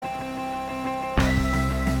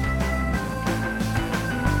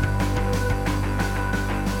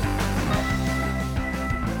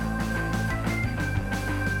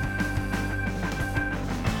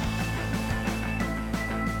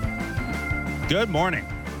Good morning.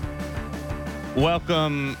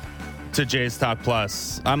 Welcome to Jays Talk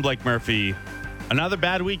Plus. I'm Blake Murphy. Another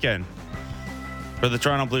bad weekend for the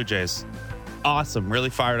Toronto Blue Jays. Awesome. Really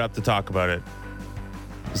fired up to talk about it.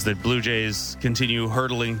 As the Blue Jays continue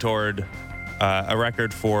hurtling toward a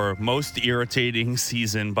record for most irritating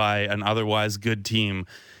season by an otherwise good team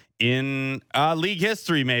in league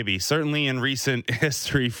history, maybe. Certainly in recent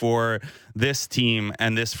history for this team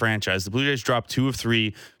and this franchise. The Blue Jays dropped 2 of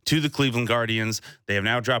 3 to the Cleveland Guardians. They have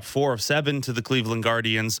now dropped 4 of 7 to the Cleveland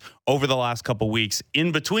Guardians over the last couple weeks,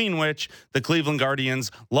 in between which the Cleveland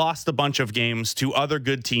Guardians lost a bunch of games to other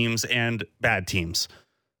good teams and bad teams.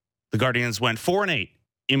 The Guardians went 4-8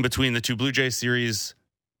 in between the two Blue Jays series,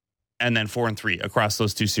 and then 4-3 across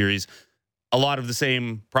those two series. A lot of the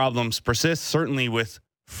same problems persist, certainly with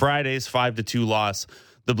Friday's 5-2 loss.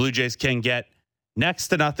 The Blue Jays can get next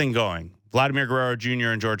to nothing going. Vladimir Guerrero Jr.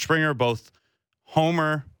 and George Springer both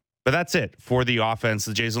homer, but that's it for the offense.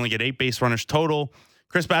 The Jays only get 8 base runners total.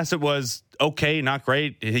 Chris Bassitt was okay, not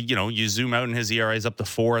great. You zoom out and his ERA is up to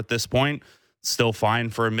 4 at this point. Still fine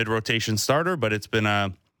for a mid-rotation starter, but it's been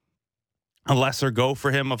a lesser go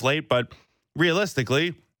for him of late. But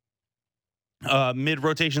realistically, a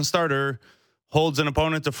mid-rotation starter holds an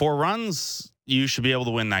opponent to 4 runs. You should be able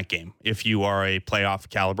to win that game if you are a playoff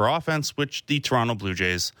caliber offense, which the Toronto Blue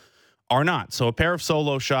Jays are not. So a pair of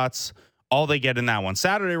solo shots, all they get in that one.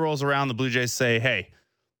 Saturday rolls around, the Blue Jays say, hey,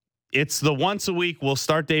 it's the once a week. We'll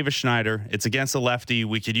start Davis Schneider. It's against a lefty.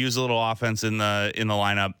 We could use a little offense in the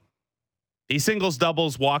lineup. He singles,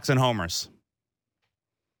 doubles, walks, and homers.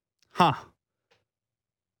 I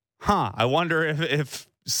wonder if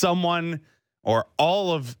someone or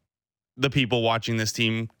all of the people watching this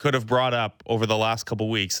team could have brought up over the last couple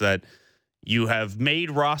weeks that you have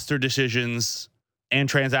made roster decisions and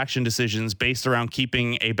transaction decisions based around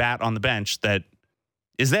keeping a bat on the bench that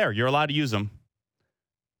is there. You're allowed to use them.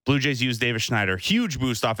 Blue Jays use Davis Schneider. Huge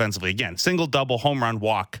boost offensively. Again, single, double, home run,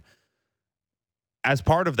 walk. As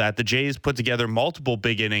part of that, the Jays put together multiple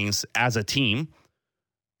big innings as a team.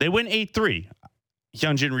 They win 8-3.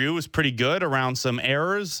 Hyunjin Ryu was pretty good around some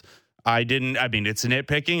errors. It's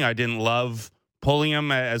nitpicking. I didn't love pulling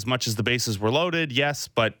him as much as the bases were loaded. Yes,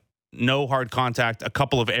 but no hard contact. A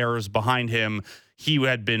couple of errors behind him. He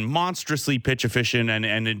had been monstrously pitch efficient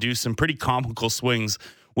and induced some pretty comical swings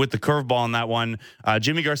with the curveball in that one.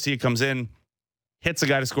 Jimmy Garcia comes in, hits a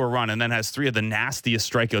guy to score a run, and then has 3 of the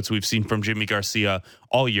nastiest strikeouts we've seen from Jimmy Garcia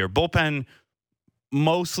all year. Bullpen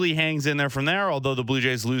mostly hangs in there from there, although the Blue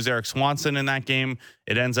Jays lose Eric Swanson in that game.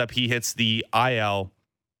 It ends up he hits the IL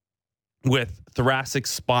with thoracic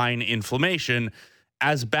spine inflammation.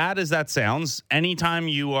 As bad as that sounds, anytime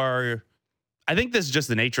you are, I think this is just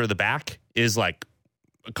the nature of the back, is like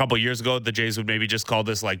a couple years ago, the Jays would maybe just call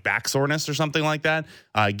this like back soreness or something like that.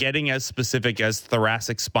 Getting as specific as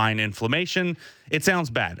thoracic spine inflammation, it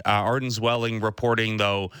sounds bad. Arden Zwelling reporting,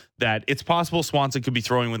 though, that it's possible Swanson could be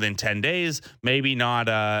throwing within 10 days, maybe not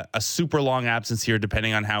a super long absence here,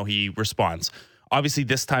 depending on how he responds. Obviously,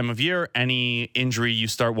 this time of year, any injury, you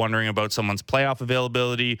start wondering about someone's playoff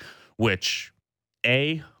availability, which,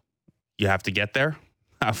 A, you have to get there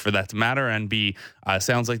for that to matter, and B,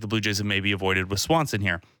 sounds like the Blue Jays have maybe avoided with Swanson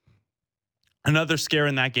here. Another scare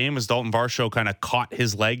in that game is Dalton Varsho kind of caught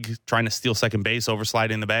his leg trying to steal second base,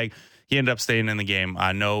 oversliding the bag. He ended up staying in the game.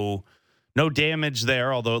 No damage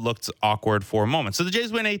there, although it looked awkward for a moment. So the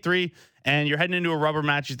Jays win 8-3, and you're heading into a rubber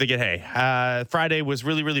match. You think, hey, Friday was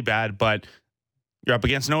really, really bad, but you're up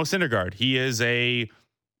against Noah Syndergaard. He is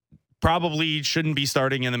probably shouldn't be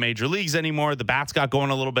starting in the major leagues anymore. The bats got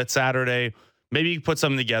going a little bit Saturday. Maybe you can put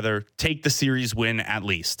something together, take the series win at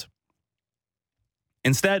least.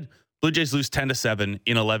 Instead, Blue Jays lose 10-7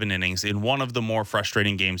 in 11 innings in one of the more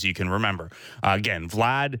frustrating games you can remember. Again,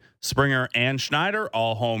 Vlad, Springer, and Schneider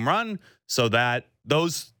all home run, so that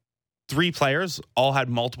those 3 players all had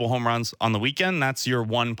multiple home runs on the weekend. That's your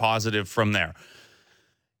one positive from there.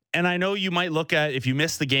 And I know you might look at, if you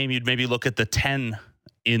missed the game, you'd maybe look at the 10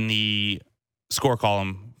 in the score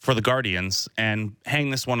column for the Guardians and hang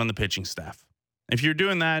this one on the pitching staff. If you're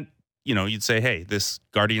doing that, you'd say, hey, this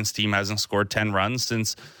Guardians team hasn't scored 10 runs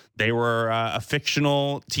since they were a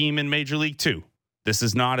fictional team in Major League 2. This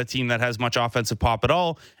is not a team that has much offensive pop at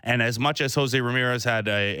all. And as much as Jose Ramirez had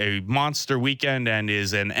a monster weekend and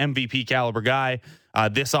is an MVP caliber guy,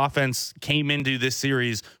 this offense came into this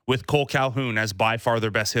series with Cole Calhoun as by far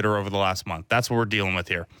their best hitter over the last month. That's what we're dealing with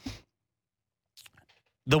here.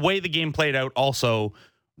 The way the game played out also,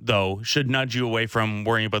 though, should nudge you away from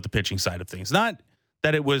worrying about the pitching side of things. Not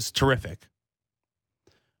that it was terrific,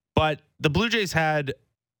 but the Blue Jays had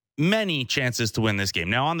many chances to win this game.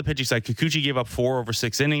 Now, on the pitching side, Kikuchi gave up 4 over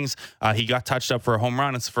 6 innings. He got touched up for a home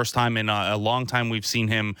run. It's the first time in a long time we've seen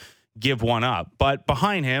him give one up. But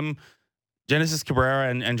behind him, Genesis Cabrera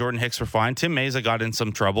and Jordan Hicks were fine. Tim Meza got in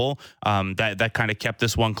some trouble. That kind of kept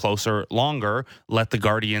this one closer longer, let the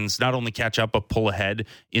Guardians not only catch up, but pull ahead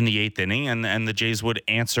in the 8th inning, and the Jays would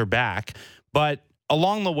answer back. But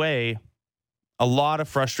along the way, a lot of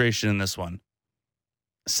frustration in this one.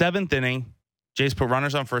 7th inning, Jays put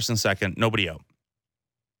runners on first and second, nobody out.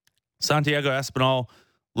 Santiago Espinal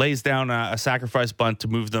lays down a sacrifice bunt to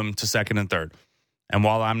move them to second and third. And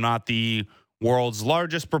while I'm not the world's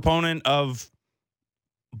largest proponent of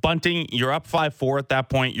bunting, you're up 5-4 at that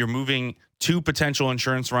point. You're moving 2 potential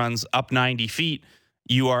insurance runs up 90 feet.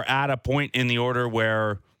 You are at a point in the order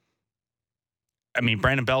where, I mean,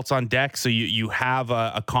 Brandon Belt's on deck, so you have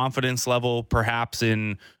a confidence level perhaps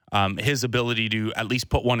in his ability to at least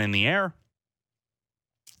put one in the air.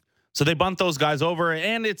 So they bunt those guys over,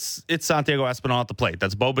 and it's Santiago Espinal at the plate.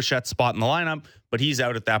 That's Bo Bichette's spot in the lineup, but he's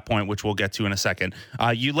out at that point, which we'll get to in a second.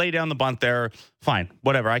 You lay down the bunt there, fine,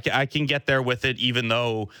 whatever. I can get there with it, even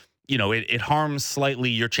though it harms slightly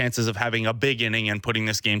your chances of having a big inning and putting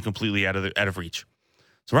this game completely out of reach.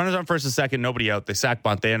 So runners on first and second, nobody out. They sack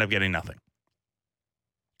bunt. They end up getting nothing.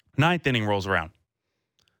 9th inning rolls around.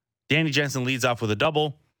 Danny Jansen leads off with a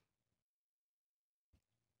double,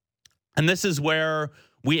 and this is where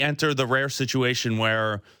we enter the rare situation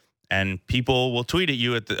where, and people will tweet at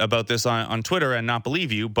you about this on Twitter and not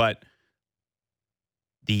believe you, but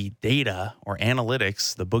the data or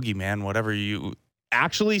analytics, the boogeyman, whatever you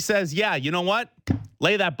actually says, yeah, you know what?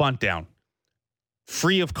 Lay that bunt down.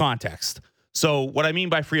 Free of context. So what I mean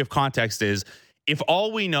by free of context is if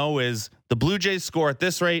all we know is the Blue Jays score at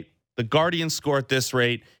this rate, the Guardians score at this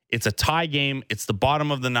rate, it's a tie game, it's the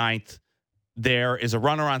bottom of the 9th, there is a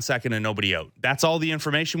runner on second and nobody out. That's all the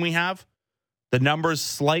information we have. The numbers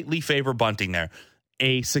slightly favor bunting there.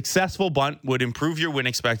 A successful bunt would improve your win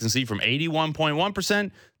expectancy from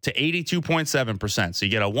 81.1% to 82.7%. So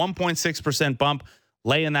you get a 1.6% bump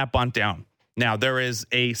laying that bunt down. Now, there is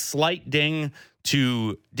a slight ding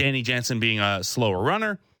to Danny Jansen being a slower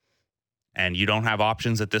runner, and you don't have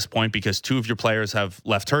options at this point because 2 of your players have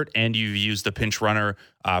left hurt, and you've used the pinch runner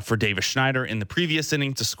for Davis Schneider in the previous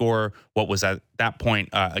inning to score what was at that point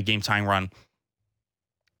a game-tying run.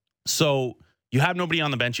 So you have nobody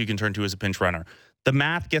on the bench you can turn to as a pinch runner. The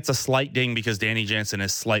math gets a slight ding because Danny Jansen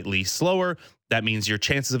is slightly slower. That means your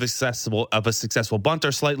chances of a successful bunt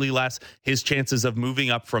are slightly less. His chances of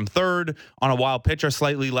moving up from third on a wild pitch are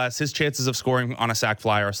slightly less. His chances of scoring on a sac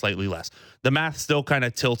fly are slightly less. The math still kind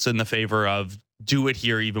of tilts in the favor of do it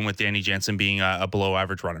here, even with Danny Jansen being a below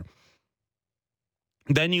average runner.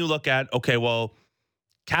 Then you look at, okay, well,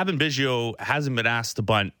 Cavan Biggio hasn't been asked to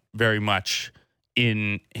bunt very much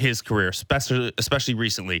in his career, especially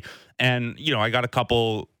recently. And, I got a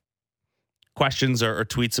couple questions or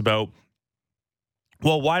tweets about,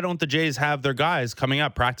 well, why don't the Jays have their guys coming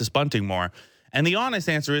up practice bunting more? And the honest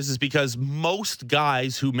answer is because most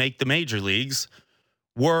guys who make the major leagues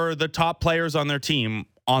were the top players on their team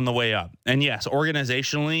on the way up. And yes,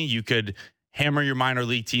 organizationally, you could hammer your minor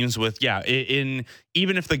league teams with, even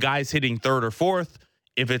if the guy's hitting third or fourth,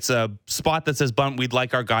 if it's a spot that says bunt, we'd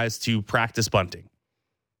like our guys to practice bunting.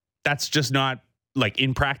 That's just not,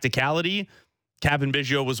 in practicality. Cavan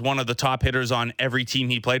Biggio was one of the top hitters on every team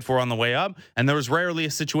he played for on the way up, and there was rarely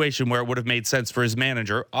a situation where it would have made sense for his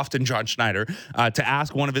manager, often John Schneider, to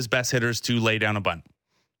ask one of his best hitters to lay down a bunt.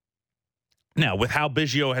 Now, with how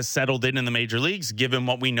Biggio has settled in the major leagues, given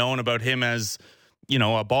what we know about him as,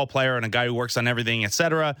 a ball player and a guy who works on everything,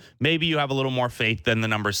 etc., maybe you have a little more faith than the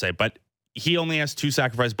numbers say, but he only has 2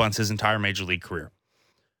 sacrifice bunts his entire major league career.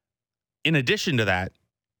 In addition to that,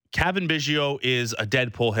 Cavan Biggio is a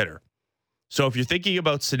dead pull hitter. So if you're thinking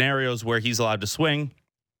about scenarios where he's allowed to swing,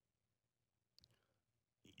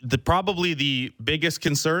 probably the biggest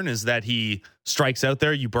concern is that he strikes out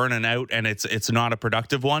there, you burn an out, and it's not a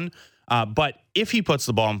productive one. But if he puts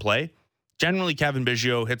the ball in play, generally Cavan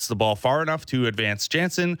Biggio hits the ball far enough to advance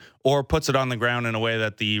Jansen or puts it on the ground in a way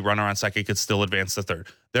that the runner on second could still advance to third.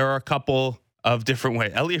 There are a couple of different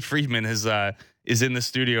ways. Elliot Friedman is in the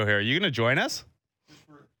studio here. Are you going to join us?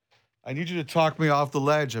 I need you to talk me off the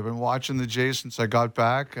ledge. I've been watching the Jays since I got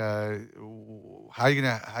back. How you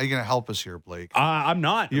gonna help us here, Blake? I'm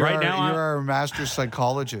not You're right now. You're our master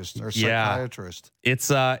psychologist or psychiatrist. It's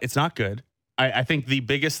not good. I think the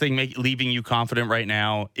biggest thing leaving you confident right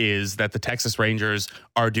now is that the Texas Rangers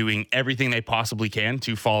are doing everything they possibly can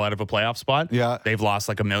to fall out of a playoff spot. Yeah, they've lost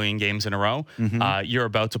like 1 million games in a row. Mm-hmm. You're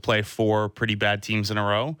about to play 4 pretty bad teams in a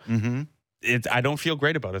row. Mm-hmm. I don't feel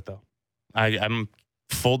great about it though. I'm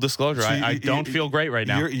Full disclosure, So I don't feel great right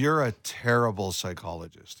now. You're a terrible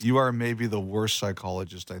psychologist. You are maybe the worst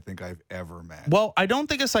psychologist I think I've ever met. Well, I don't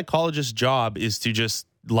think a psychologist's job is to just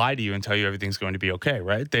lie to you and tell you everything's going to be okay,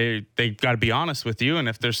 right? They got to be honest with you, and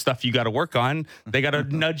if there's stuff you got to work on, they got to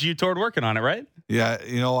nudge you toward working on it, right? Yeah,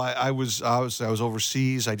 I was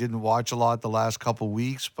overseas. I didn't watch a lot the last couple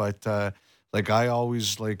weeks, but I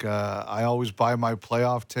always buy my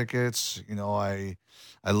playoff tickets.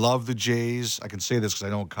 I love the Jays. I can say this because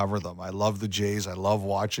I don't cover them. I love the Jays. I love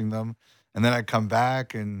watching them. And then I come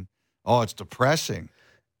back and, it's depressing.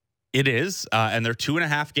 It is, and they're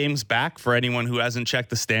 2.5 games back for anyone who hasn't checked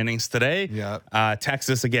the standings today. Yeah.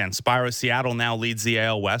 Texas, again, Spyro Seattle now leads the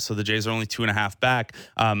AL West, so the Jays are only 2.5 back.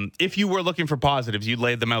 If you were looking for positives, you'd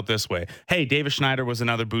lay them out this way. Hey, Davis Schneider was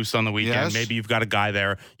another boost on the weekend. Yes. Maybe you've got a guy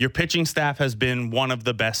there. Your pitching staff has been one of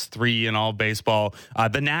the best 3 in all baseball.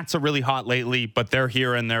 The Nats are really hot lately, but they're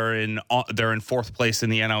here and they're in 4th place in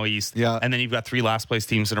the NL East. Yeah. And then you've got 3 last place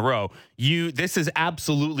teams in a row. This is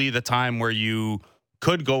absolutely the time where you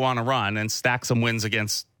could go on a run and stack some wins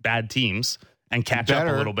against bad teams and catch up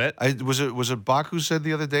a little bit. Was it Buck who said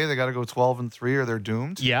the other day they got to go 12-3 or they're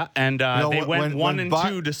doomed? Yeah, and they went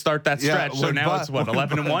 1-2 to start that stretch. So now it's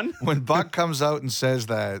 11-1. When Buck comes out and says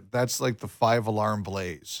that's like the 5-alarm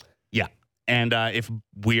blaze. Yeah, and if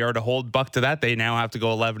we are to hold Buck to that, they now have to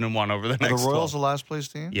go 11-1 over the next. Are the Royals 12. the last place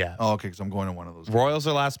team? Yeah. Oh, okay, because I'm going to one of those. Royals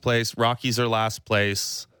are last place. Rockies are last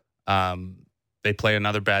place. They play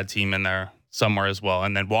another bad team in there somewhere as well.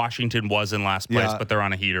 And then Washington was in last place, but they're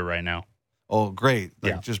on a heater right now. Oh, great.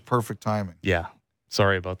 Just perfect timing. Yeah.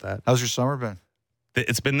 Sorry about that. How's your summer been?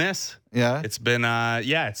 It's been this. Yeah. It's been,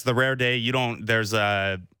 it's the rare day. There's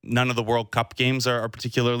none of the World Cup games are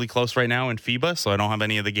particularly close right now in FIBA, so I don't have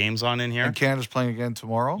any of the games on in here. And Canada's playing again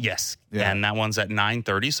tomorrow? Yes. Yeah. And that one's at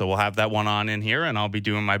 9:30, so we'll have that one on in here, and I'll be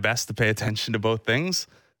doing my best to pay attention to both things.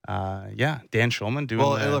 Dan Schulman doing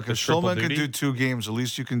look, the if triple Schulman duty. can do 2 games, the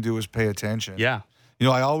least you can do is pay attention. Yeah.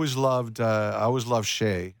 I always loved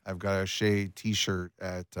Shea. I've got a Shea T-shirt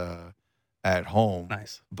at home.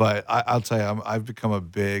 Nice. But I'll tell you, I've become a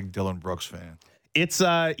big Dylan Brooks fan. It's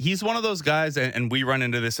he's one of those guys, and we run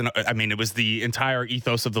into this. It was the entire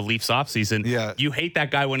ethos of the Leafs offseason. Yeah. You hate that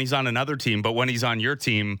guy when he's on another team, but when he's on your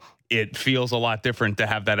team, it feels a lot different to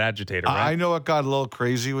have that agitator, right? I know it got a little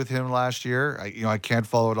crazy with him last year. I can't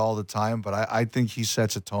follow it all the time, but I think he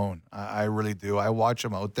sets a tone. I really do. I watch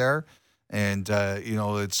him out there, and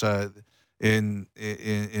it's in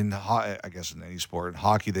I guess in any sport, in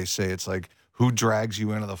hockey, they say it's like who drags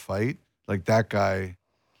you into the fight. Like that guy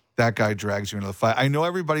drags you into the fight. I know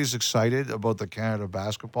everybody's excited about the Canada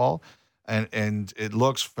basketball. And it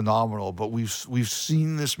looks phenomenal, but we've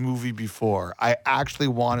seen this movie before. I actually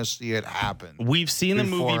want to see it happen. We've seen the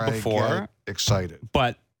movie before. I get excited,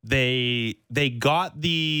 but they got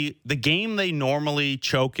the game they normally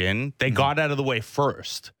choke in. They got out of the way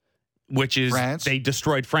first, which is France? They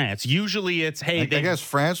destroyed France. Usually it's I guess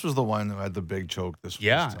France was the one who had the big choke this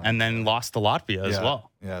time. and then lost to Latvia as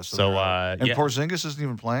well. Yeah, and Porzingis isn't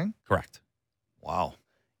even playing. Correct. Wow.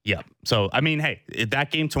 Yeah. So, that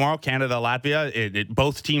game tomorrow, Canada, Latvia,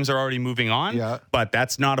 both teams are already moving on. Yeah. But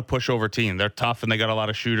that's not a pushover team. They're tough and they got a lot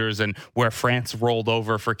of shooters. And where France rolled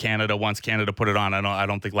over for Canada once Canada put it on, I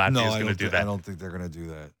don't think Latvia is going to do that. I don't think they're going to do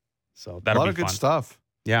that. So that'll be a lot of good fun stuff.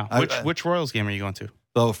 Yeah. Which Royals game are you going to?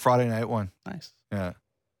 The Friday night one. Nice. Yeah.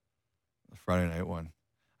 The Friday night one.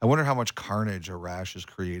 I wonder how much carnage Arash is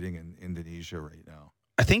creating in Indonesia right now.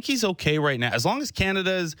 I think he's okay right now. As long as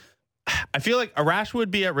Canada's. I feel like Arash would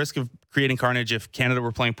be at risk of creating carnage if Canada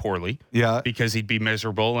were playing poorly. Yeah. Because he'd be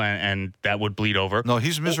miserable and that would bleed over. No,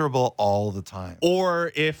 he's miserable all the time.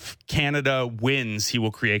 Or if Canada wins, he will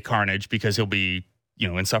create carnage because he'll be,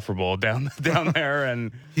 insufferable down there.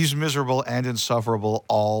 And he's miserable and insufferable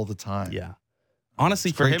all the time. Yeah.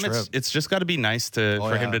 Honestly, for him, it's just got to be nice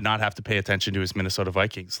for him to not have to pay attention to his Minnesota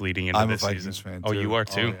Vikings leading into this season. I'm a Vikings fan, too. Oh, you are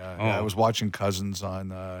too? Oh, yeah. I was watching Cousins on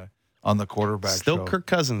the quarterback Still show. Kirk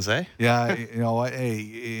Cousins, eh? Yeah,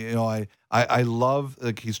 I love,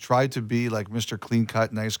 like, he's tried to be like Mr. Clean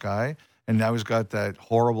Cut, nice guy, and now he's got that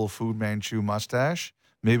horrible Fu Manchu mustache.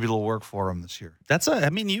 Maybe it'll work for him this year.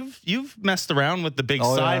 You've messed around with the big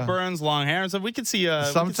sideburns, long hair, so we could see.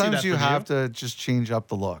 Sometimes you have to just change up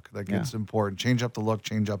the look. It's important. Change up the look,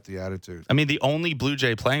 change up the attitude. The only Blue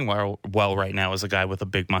Jay playing well right now is a guy with a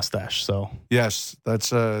big mustache. So yes,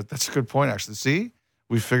 that's a good point. Actually, see,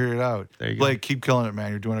 we figured it out. There you Blake, go. keep killing it,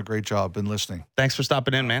 man. You're doing a great job. Been listening. Thanks for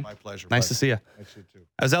stopping in, man. My pleasure. Nice to see you. Nice to see you too.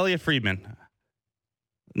 As Elliot Friedman,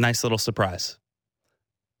 nice little surprise.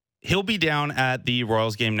 He'll be down at the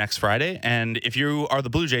Royals game next Friday, and if you are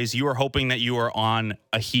the Blue Jays, you are hoping that you are on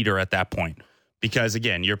a heater at that point. because,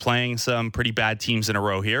 again, you're playing some pretty bad teams in a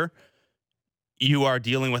row here. You are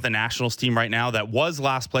dealing with a Nationals team right now that was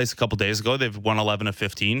last place a couple days ago. They've won 11 of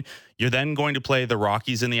 15. You're then going to play the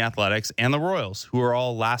Rockies and the Athletics and the Royals, who are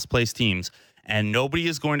all last place teams. And nobody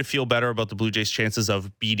is going to feel better about the Blue Jays' chances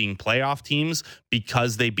of beating playoff teams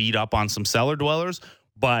because they beat up on some cellar dwellers.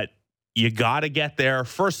 But you got to get there,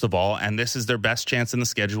 first of all, and this is their best chance in the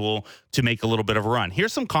schedule to make a little bit of a run.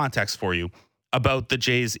 Here's some context for you about the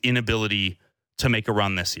Jays' inability to make a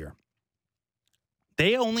run this year.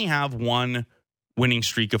 They only have one winning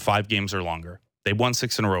streak of 5 games or longer. They won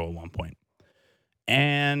 6 in a row at one point.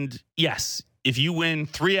 And yes, if you win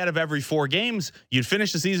 3 out of every 4 games, you'd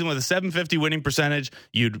finish the season with a .750 winning percentage.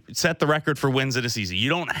 You'd set the record for wins in a season. You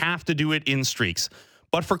don't have to do it in streaks.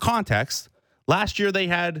 But for context, last year they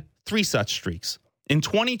had 3 such streaks. In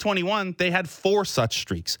 2021, they had 4 such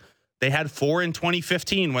streaks. They had 4 in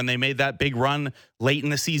 2015 when they made that big run late in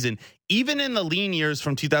the season. Even in the lean years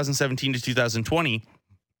from 2017 to 2020,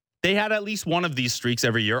 they had at least one of these streaks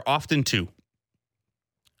every year, often 2.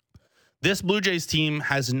 This Blue Jays team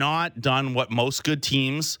has not done what most good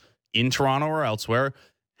teams in Toronto or elsewhere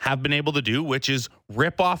have been able to do, which is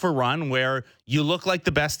rip off a run where you look like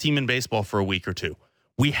the best team in baseball for a week or 2.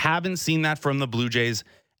 We haven't seen that from the Blue Jays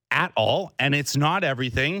at all, and it's not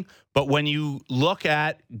everything. But when you look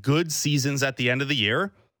at good seasons at the end of the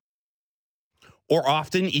year, or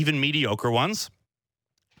often even mediocre ones,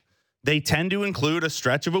 they tend to include a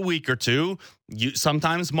stretch of a week or 2,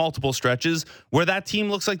 sometimes multiple stretches, where that team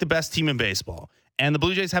looks like the best team in baseball. And the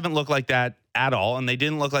Blue Jays haven't looked like that at all, and they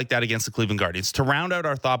didn't look like that against the Cleveland Guardians. To round out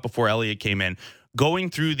our thought before Elliott came in, going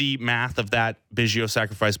through the math of that Biggio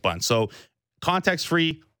sacrifice bunt. So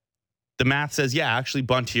context-free, the math says, yeah, actually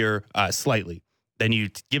bunt here slightly. Then you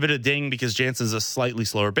give it a ding because Jansen's a slightly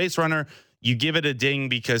slower base runner. You give it a ding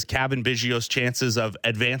because Cavan Biggio's chances of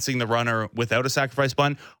advancing the runner without a sacrifice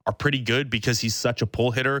bunt are pretty good because he's such a pull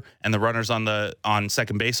hitter and the runner's on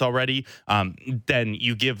second base already. Then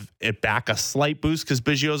you give it back a slight boost because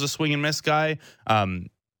Biggio's a swing and miss guy.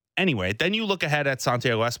 Anyway, then you look ahead at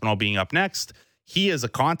Santiago Espinal being up next. He is a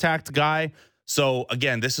contact guy. So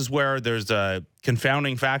again, this is where there's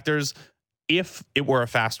confounding factors. If it were a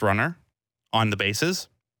fast runner on the bases,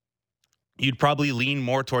 you'd probably lean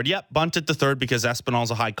more toward, bunt it to third because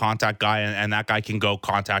Espinal's a high contact guy and that guy can go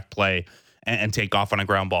contact play and take off on a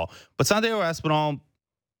ground ball. But Santiago Espinal,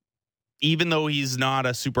 even though he's not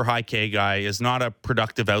a super high K guy, is not a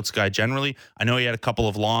productive outs guy generally. I know he had a couple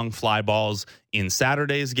of long fly balls in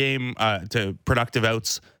Saturday's game to productive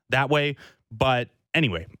outs that way. But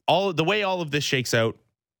anyway, the way all of this shakes out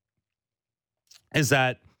is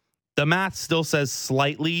that the math still says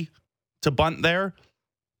slightly to bunt there.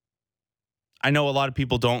 I know a lot of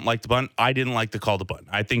people don't like to bunt. I didn't like to call the bunt.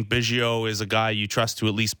 I think Biggio is a guy you trust to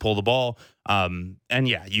at least pull the ball. And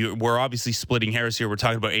yeah, we're obviously splitting hairs here. We're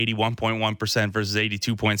talking about 81.1% versus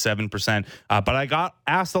 82.7%. But I got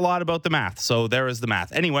asked a lot about the math. So there is the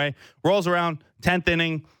math. Anyway, rolls around 10th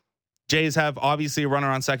inning. Jays have obviously a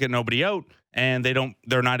runner on second, nobody out, and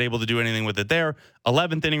they're not able to do anything with it there.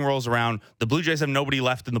 11th inning rolls around. The Blue Jays have nobody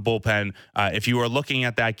left in the bullpen. If you are looking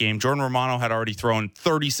at that game, Jordan Romano had already thrown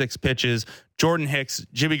 36 pitches. Jordan Hicks,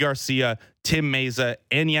 Jimmy Garcia, Tim Meza,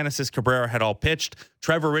 and Yenesis Cabrera had all pitched.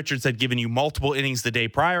 Trevor Richards had given you multiple innings the day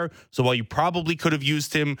prior. So while you probably could have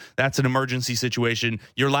used him, that's an emergency situation.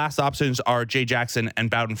 Your last options are Jay Jackson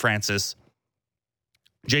and Bowden Francis.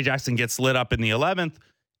 Jay Jackson gets lit up in the 11th.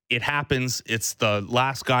 It happens. It's the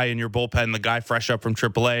last guy in your bullpen, the guy fresh up from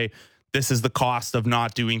AAA. This is the cost of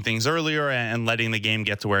not doing things earlier and letting the game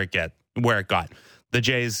get to where it got. The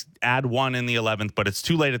Jays add 1 in the 11th, but it's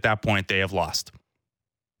too late at that point. They have lost.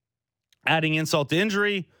 Adding insult to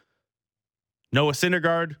injury, Noah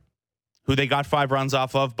Syndergaard, who they got 5 runs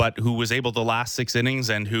off of, but who was able to last 6 innings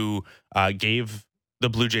and who gave the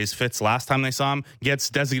Blue Jays fits last time they saw him, gets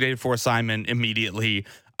designated for assignment immediately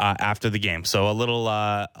after the game. So a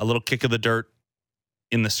little kick of the dirt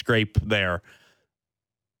in the scrape there.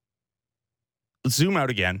 Let's zoom out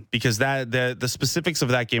again because the specifics of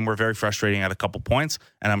that game were very frustrating at a couple points,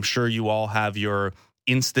 and I'm sure you all have your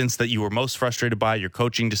instance that you were most frustrated by, your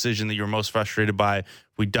coaching decision that you were most frustrated by.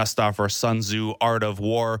 We dust off our Sun Tzu art of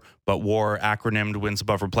war, but war acronymed wins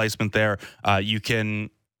above replacement there. You can,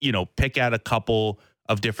 pick out a couple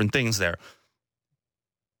of different things there.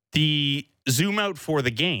 The zoom out for the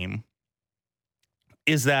game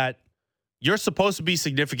is that you're supposed to be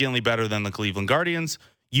significantly better than the Cleveland Guardians.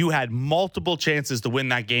 You had multiple chances to win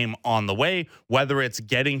that game on the way, whether it's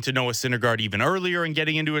getting to Noah Syndergaard even earlier and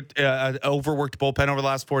getting into an overworked bullpen over the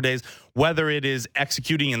last 4 days, whether it is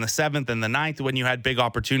executing in the 7th and the 9th when you had big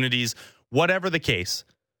opportunities, whatever the case.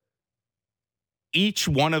 each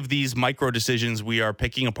one of these micro decisions we are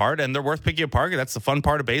picking apart, and they're worth picking apart. That's the fun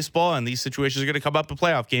part of baseball, and these situations are going to come up in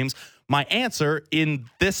playoff games. My answer in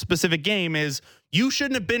this specific game is you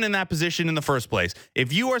shouldn't have been in that position in the first place.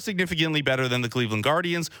 If you are significantly better than the Cleveland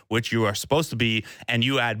Guardians, which you are supposed to be, and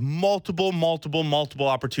you had multiple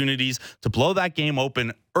opportunities to blow that game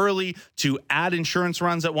open early, to add insurance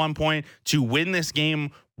runs at one point, to win this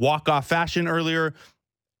game walk-off fashion earlier,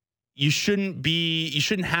 you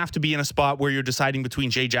shouldn't have to be in a spot where you're deciding between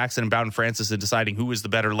Jay Jackson and Bowden Francis and deciding who is the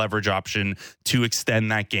better leverage option to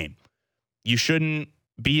extend that game. You shouldn't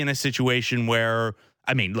be in a situation where,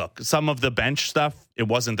 I mean, look, some of the bench stuff, it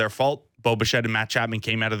wasn't their fault. Bo Bichette and Matt Chapman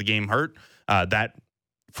came out of the game hurt. That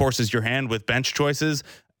forces your hand with bench choices.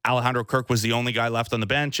 Alejandro Kirk was the only guy left on the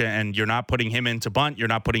bench, and you're not putting him into bunt. You're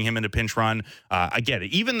not putting him into pinch run. I get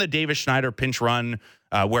it. Even the Davis Schneider pinch run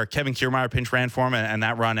where Kevin Kiermaier pinch ran for him and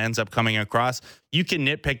that run ends up coming across, you can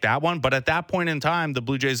nitpick that one. But at that point in time, the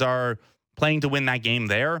Blue Jays are playing to win that game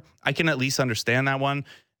there. I can at least understand that one.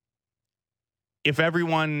 If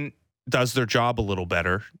everyone does their job a little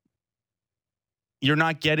better, you're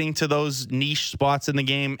not getting to those niche spots in the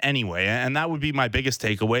game anyway. And that would be my biggest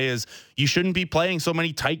takeaway is you shouldn't be playing so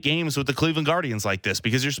many tight games with the Cleveland Guardians like this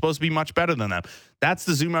because you're supposed to be much better than them. That's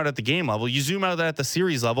the zoom out at the game level. You zoom out at the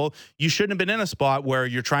series level, you shouldn't have been in a spot where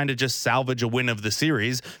you're trying to just salvage a win of the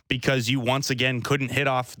series because you once again couldn't hit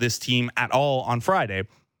off this team at all on Friday.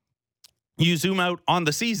 You zoom out on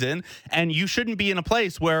the season, and you shouldn't be in a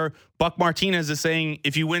place where Buck Martinez is saying,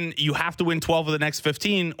 if you win, you have to win 12 of the next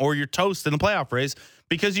 15 or you're toast in the playoff race,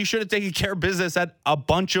 because you should have taken care of business at a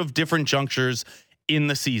bunch of different junctures in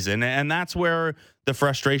the season. And that's where the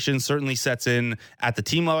frustration certainly sets in at the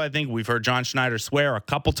team level. I think we've heard John Schneider swear a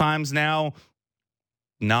couple times now,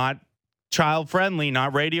 not child friendly,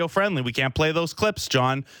 not radio friendly. We can't play those clips,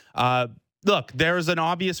 John. Look, there's an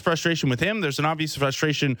obvious frustration with him. There's an obvious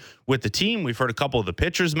frustration with the team. We've heard a couple of the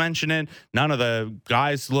pitchers mention it. None of the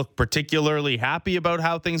guys look particularly happy about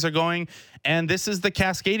how things are going. And this is the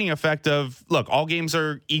cascading effect of, look, all games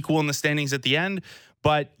are equal in the standings at the end,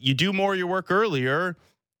 but you do more of your work earlier.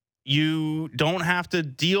 You don't have to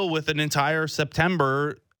deal with an entire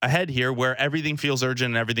September ahead here where everything feels urgent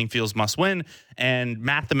and everything feels must win. And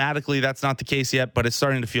mathematically, that's not the case yet, but it's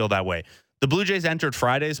starting to feel that way. The Blue Jays entered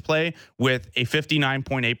Friday's play with a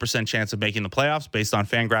 59.8% chance of making the playoffs based on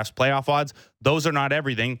Fangraphs playoff odds. Those are not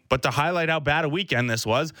everything, but to highlight how bad a weekend this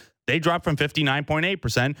was, they dropped from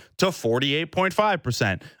 59.8% to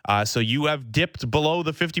 48.5%. So you have dipped below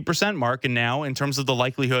the 50% mark, and now in terms of the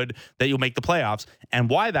likelihood that you'll make the playoffs. And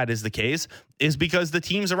why that is the case is because the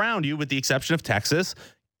teams around you, with the exception of Texas,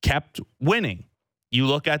 kept winning. You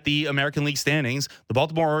look at the American League standings, the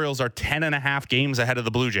Baltimore Orioles are 10.5 games ahead of the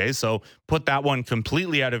Blue Jays, so put that one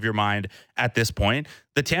completely out of your mind at this point.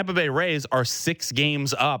 The Tampa Bay Rays are 6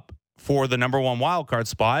 games up for the number 1 wildcard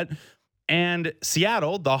spot. And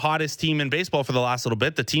Seattle, the hottest team in baseball for the last little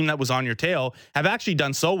bit, the team that was on your tail, have actually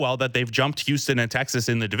done so well that they've jumped Houston and Texas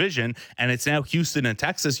in the division, and it's now Houston and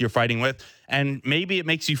Texas you're fighting with. And maybe it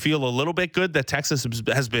makes you feel a little bit good that Texas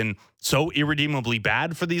has been so irredeemably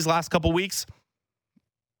bad for these last couple weeks.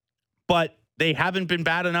 But they haven't been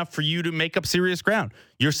bad enough for you to make up serious ground.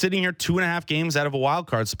 You're sitting here 2.5 games out of a wild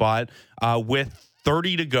card spot with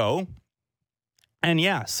 30 to go. And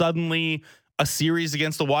yeah, suddenly a series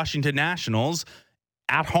against the Washington Nationals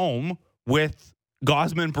at home with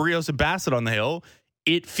Gausman, Berrios, and Bassett on the hill.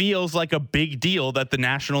 It feels like a big deal that the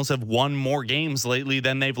Nationals have won more games lately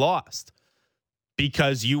than they've lost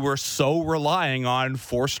because you were so relying on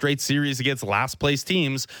 4 straight series against last place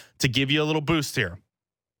teams to give you a little boost here.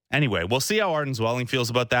 Anyway, we'll see how Arden Zwelling feels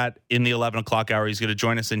about that in the 11 o'clock hour. He's going to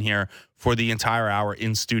join us in here for the entire hour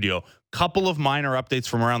in studio. Couple of minor updates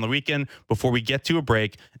from around the weekend before we get to a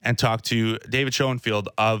break and talk to David Schoenfield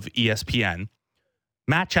of ESPN.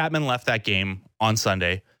 Matt Chapman left that game on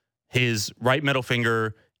Sunday. His right middle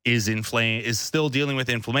finger is still dealing with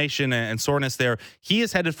inflammation and soreness there. He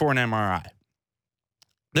is headed for an MRI.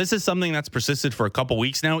 This is something that's persisted for a couple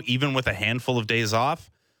weeks now, even with a handful of days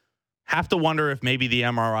off. Have to wonder if maybe the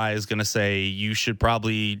MRI is going to say you should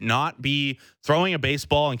probably not be throwing a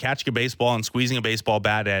baseball and catching a baseball and squeezing a baseball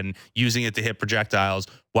bat and using it to hit projectiles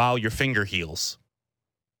while your finger heals.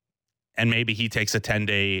 And maybe he takes a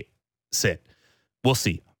 10-day sit. We'll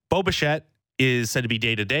see. Bo Bichette is said to be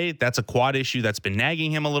day-to-day. That's a quad issue that's been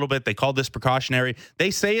nagging him a little bit. They called this precautionary.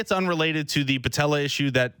 They say it's unrelated to the patella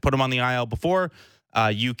issue that put him on the IL before.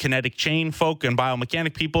 You kinetic chain folk and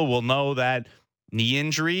biomechanic people will know that knee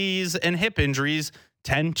injuries and hip injuries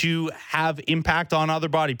tend to have impact on other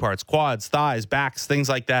body parts, quads, thighs, backs, things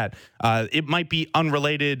like that. It might be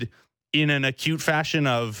unrelated in an acute fashion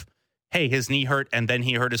of hey, his knee hurt and then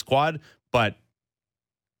he hurt his quad, but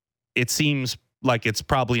it seems like it's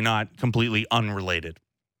probably not completely unrelated.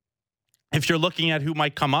 If you're looking at who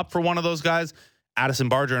might come up for one of those guys, Addison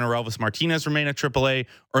Barger and Elvis Martinez remain at AAA.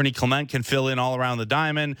 Ernie Clement can fill in all around the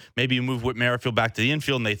diamond. Maybe you move Whit Merrifield back to the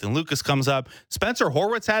infield. Nathan Lucas comes up. Spencer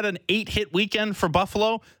Horwitz had an 8-hit weekend for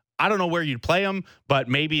Buffalo. I don't know where you'd play him, but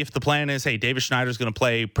maybe if the plan is, hey, David Schneider's going to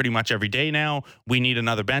play pretty much every day now, we need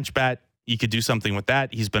another bench bat, you could do something with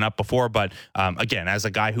that. He's been up before, but again, as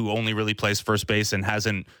a guy who only really plays first base and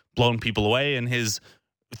hasn't blown people away in his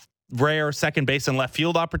rare second base and left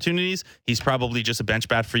field opportunities, he's probably just a bench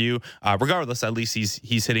bat for you. Regardless, at least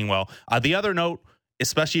he's hitting well. The other note,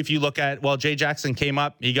 especially if you look at, well, Jay Jackson came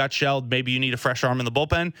up, he got shelled. Maybe you need a fresh arm in the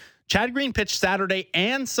bullpen. Chad Green pitched Saturday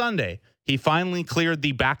and Sunday. He finally cleared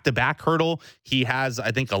the back-to-back hurdle. He has,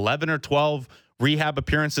 I think, 11 or 12 rehab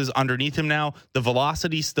appearances underneath him now. The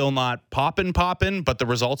velocity's still not popping, but the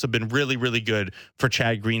results have been really, really good for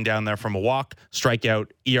Chad Green down there from a walk,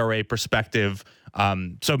 strikeout, ERA perspective.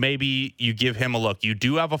 So maybe you give him a look. You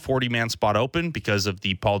do have a 40-man spot open because of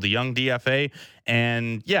the Paul DeJong DFA.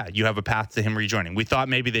 And yeah, you have a path to him rejoining. We thought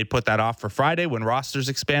maybe they'd put that off for Friday when rosters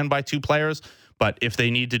expand by 2 players. But if they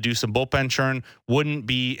need to do some bullpen churn, wouldn't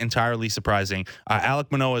be entirely surprising.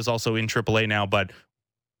 Alek Manoah is also in AAA now, but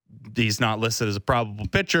he's not listed as a probable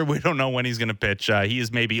pitcher. We don't know when he's going to pitch. He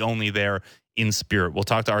is maybe only there in spirit. We'll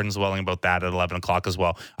talk to Arden Zwelling about that at 11 o'clock as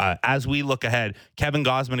well. As we look ahead, Kevin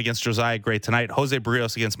Gausman against Josiah Gray tonight, Jose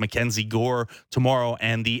Barrios against Mackenzie Gore tomorrow,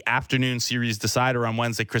 and the afternoon series decider on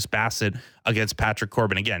Wednesday, Chris Bassett against Patrick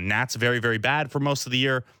Corbin. Again, Nats very, very bad for most of the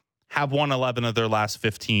year, have won 11 of their last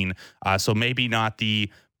 15. So maybe not the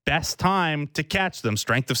best time to catch them.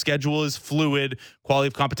 Strength of schedule is fluid. Quality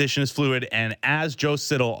of competition is fluid. And as Joe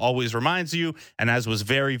Siddall always reminds you, and as was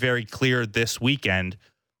very, very clear this weekend,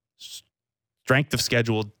 strength of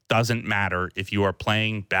schedule doesn't matter if you are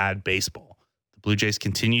playing bad baseball. The Blue Jays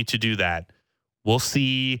continue to do that. We'll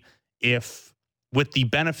see if, with the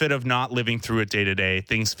benefit of not living through it day to day,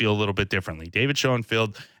 things feel a little bit differently. David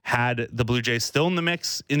Schoenfield had the Blue Jays still in the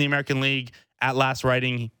mix in the American League at last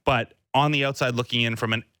writing, but on the outside looking in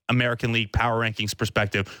from an American League power rankings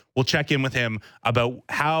perspective. We'll check in with him about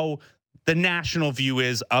how the national view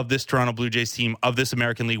is of this Toronto Blue Jays team, of this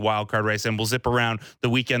American League wildcard race, and we'll zip around the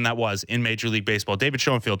weekend that was in Major League Baseball. David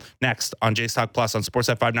Schoenfield next on Jays Talk Plus on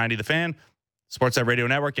Sportsnet 590 The Fan, Sportsnet Radio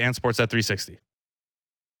Network, and Sportsnet 360.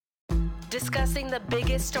 Discussing the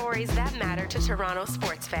biggest stories that matter to Toronto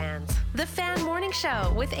sports fans. The Fan Morning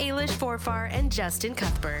Show with Ailish Forfar and Justin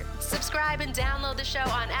Cuthbert. Subscribe and download the show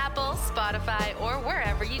on Apple, Spotify, or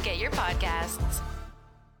wherever you get your podcasts.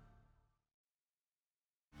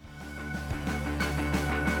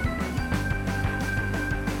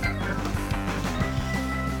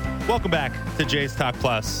 Welcome back to Jays Talk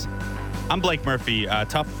Plus. I'm Blake Murphy.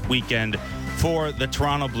 Tough weekend for the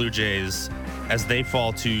Toronto Blue Jays as they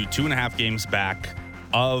fall to 2.5 games back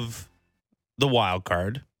of the wild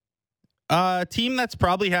card. A team that's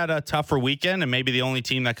probably had a tougher weekend, and maybe the only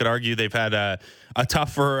team that could argue they've had a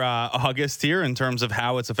tougher August here in terms of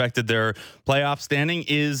how it's affected their playoff standing,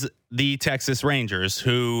 is the Texas Rangers,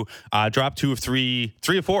 who dropped 3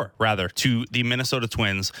 of 4 to the Minnesota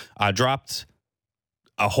Twins. Dropped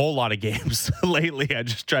a whole lot of games lately. I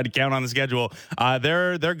just tried to count on the schedule.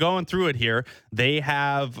 They're going through it here. They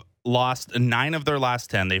have lost 9 of their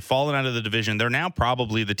last 10. They've fallen out of the division. They're now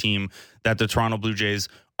probably the team that the Toronto Blue Jays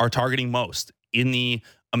are targeting most in the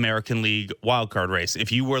American League wildcard race.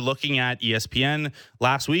 If you were looking at ESPN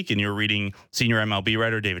last week and you're reading senior MLB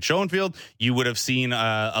writer David Schoenfield, you would have seen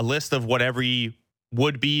a list of what every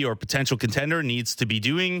would-be or potential contender needs to be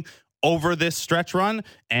doing over this stretch run,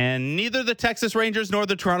 and neither the Texas Rangers nor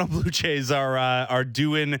the Toronto Blue Jays are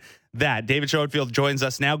doing that. David Schoenfield joins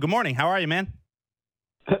us now. Good morning. How are you, man?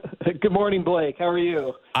 Good morning, Blake. How are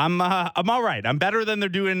you? I'm all right. I'm better than they're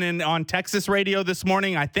doing on Texas radio this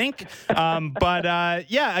morning, I think.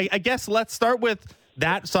 I guess let's start with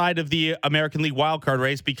that side of the American League wildcard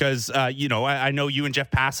race because, I know you and Jeff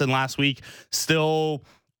Passan last week still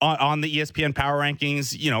on the ESPN power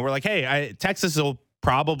rankings, we're like, hey, Texas will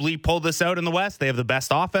probably pull this out in the West. They have the best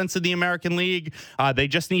offense in the American League. They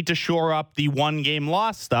just need to shore up the 1-game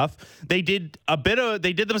loss stuff. They did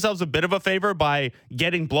themselves a bit of a favor by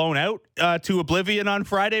getting blown out to oblivion on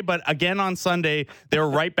Friday, but again on Sunday they were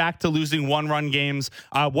right back to losing 1-run games.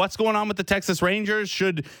 What's going on with the Texas Rangers?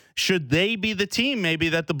 Should they be the team maybe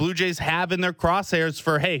that the Blue Jays have in their crosshairs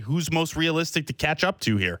for, hey, who's most realistic to catch up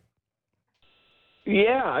to here?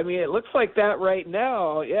 Yeah, I mean, it looks like that right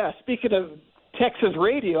now. Yeah, speaking of Texas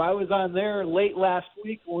radio, I was on there late last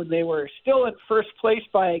week when they were still in first place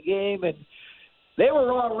by a game, and they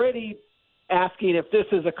were already asking if this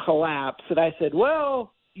is a collapse. And I said,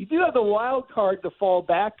 well, you do have the wild card to fall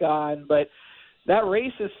back on, but that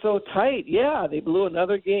race is so tight. Yeah, they blew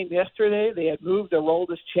another game yesterday. They had moved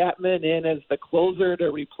Aroldis Chapman in as the closer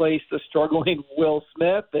to replace the struggling Will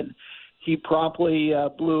Smith, and he promptly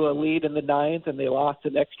blew a lead in the ninth, and they lost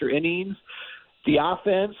in extra innings. The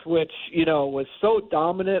offense, which, was so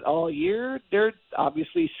dominant all year, they're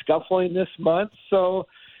obviously scuffling this month. So,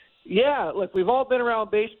 yeah, look, we've all been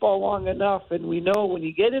around baseball long enough, and we know when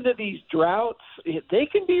you get into these droughts, they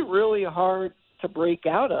can be really hard to break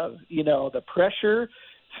out of. The pressure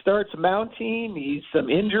starts mounting, some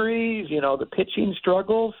injuries, the pitching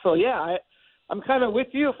struggles. So, yeah, I'm kind of with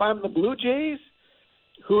you. If I'm the Blue Jays,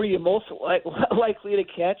 who are you most likely to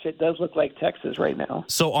catch? It does look like Texas right now.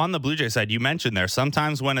 So on the Blue Jays side, you mentioned there,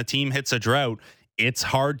 sometimes when a team hits a drought, it's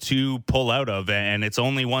hard to pull out of, and it's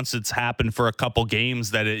only once it's happened for a couple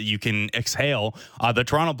games that you can exhale. The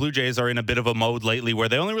Toronto Blue Jays are in a bit of a mode lately where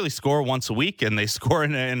they only really score once a week, and they score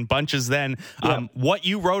in bunches then. Yeah. What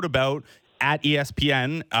you wrote about at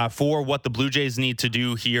ESPN for what the Blue Jays need to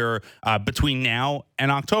do here between now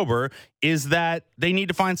and October is that they need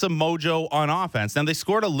to find some mojo on offense. Now, they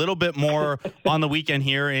scored a little bit more on the weekend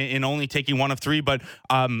here in only taking 1 of 3, but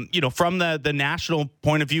from the national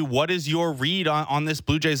point of view, what is your read on this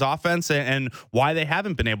Blue Jays offense and why they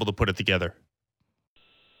haven't been able to put it together?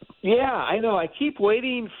 Yeah, I know. I keep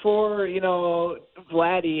waiting for,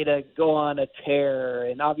 Vladdy to go on a tear,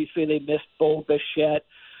 and obviously they missed Bo Bichette.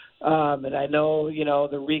 And I know,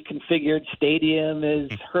 the reconfigured stadium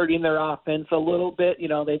is hurting their offense a little bit.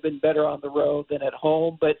 They've been better on the road than at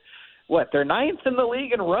home. But, they're 9th in the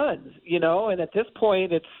league in runs, and at this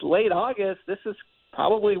point it's late August. This is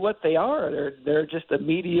probably what they are. They're just a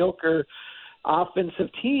mediocre offensive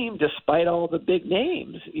team despite all the big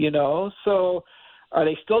names, So are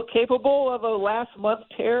they still capable of a last month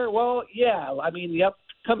tear? Well, yeah. I mean, the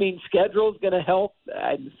upcoming schedule is going to help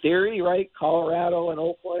in theory, right? Colorado and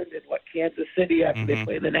Oakland and Kansas City after they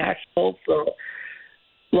play the Nationals. So,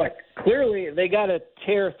 look, clearly they got to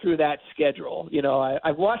tear through that schedule.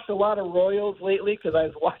 I've watched a lot of Royals lately because I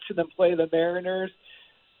was watching them play the Mariners.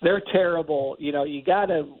 They're terrible. You got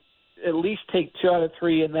to at least take 2 out of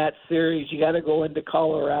 3 in that series. You got to go into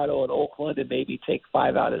Colorado and Oakland and maybe take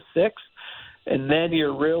 5 out of 6. And then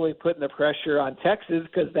you're really putting the pressure on Texas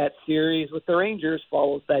because that series with the Rangers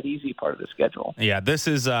follows that easy part of the schedule. Yeah, this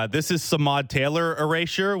is Samad Taylor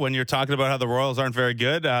erasure when you're talking about how the Royals aren't very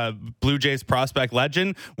good. Blue Jays prospect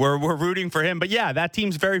legend. We're rooting for him. But yeah, that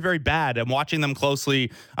team's very, very bad. I'm watching them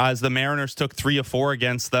closely as the Mariners took 3 of 4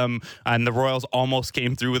 against them, and the Royals almost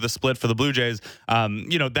came through with a split for the Blue Jays.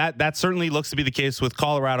 That certainly looks to be the case with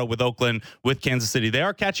Colorado, with Oakland, with Kansas City. They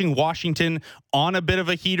are catching Washington on a bit of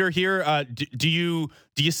a heater here. Do you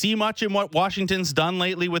see much in what Washington's done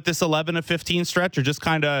lately with this 11 of 15 stretch, or just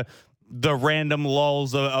kind of the random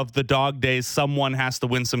lulls of the dog days? Someone has to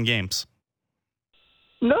win some games.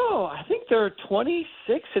 No, I think they're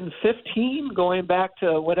 26 and 15 going back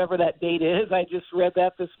to whatever that date is. I just read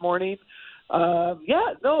that this morning.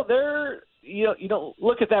 They're you don't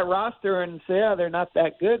look at that roster and say, they're not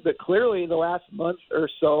that good, but clearly the last month or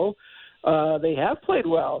so, they have played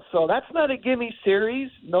well. So that's not a gimme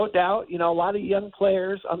series, no doubt. A lot of young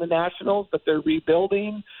players on the Nationals, but they're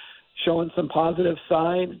rebuilding, showing some positive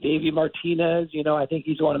signs. Davey Martinez, I think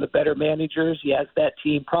he's one of the better managers. He has that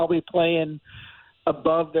team probably playing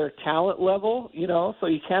above their talent level, so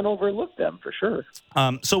you can't overlook them for sure.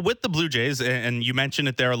 So with the Blue Jays, and you mentioned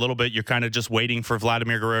it there a little bit, you're kind of just waiting for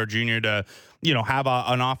Vladimir Guerrero Jr. to, have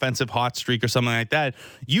an offensive hot streak or something like that.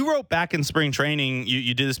 You wrote back in spring training,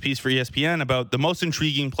 you did this piece for ESPN about the most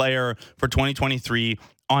intriguing player for 2023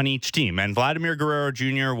 on each team. And Vladimir Guerrero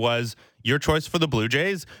Jr. was your choice for the Blue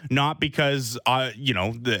Jays, not because,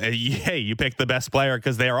 you picked the best player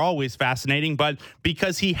because they are always fascinating, but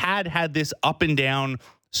because he had this up and down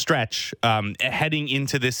stretch heading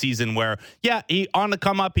into this season where, he on the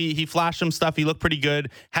come up, he flashed some stuff. He looked pretty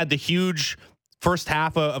good, had the huge first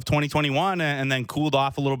half of 2021 and then cooled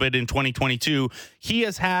off a little bit in 2022. He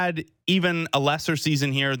has had even a lesser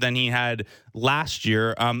season here than he had last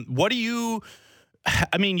year. You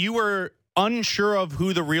were unsure of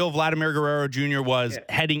who the real Vladimir Guerrero Jr. was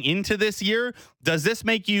heading into this year. Does this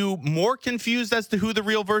make you more confused as to who the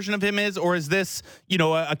real version of him is? Or is this,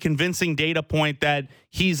 a convincing data point that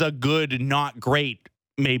he's a good, not great,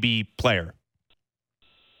 maybe player?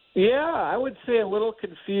 Yeah, I would say a little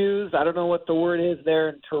confused. I don't know what the word is there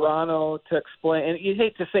in Toronto to explain. And you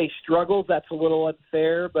hate to say struggles. That's a little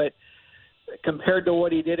unfair, but compared to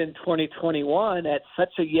what he did in 2021 at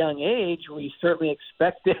such a young age, we certainly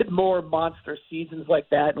expected more monster seasons like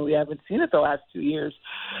that, and we haven't seen it the last 2 years.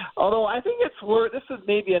 Although I think this is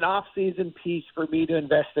maybe an off-season piece for me to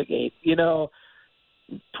investigate.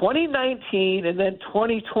 2019 and then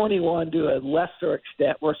 2021 to a lesser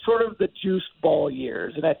extent were sort of the juice ball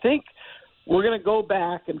years, and I think we're going to go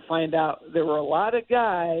back and find out there were a lot of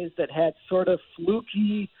guys that had sort of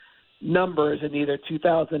fluky numbers in either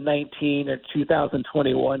 2019 or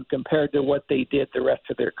 2021 compared to what they did the rest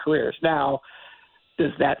of their careers. Now, does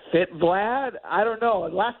that fit Vlad? I don't know.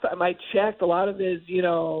 Last time I checked, a lot of his,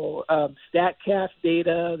 StatCast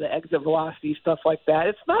data, the exit velocity, stuff like that,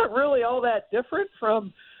 it's not really all that different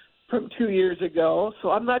from 2 years ago. So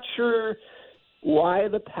I'm not sure why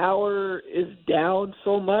the power is down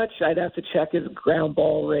so much. I'd have to check his ground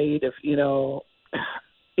ball rate. If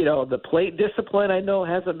the plate discipline I know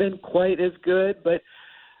hasn't been quite as good, but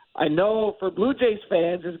I know for Blue Jays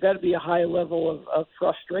fans, there's got to be a high level of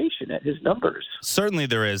frustration at his numbers. Certainly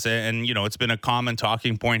there is. And, it's been a common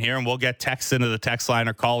talking point here, and we'll get texts into the text line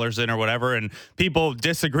or callers in or whatever, and people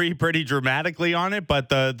disagree pretty dramatically on it, but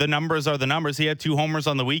the numbers are the numbers. He had 2 homers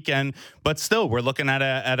on the weekend, but still we're looking at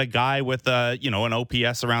a guy with, an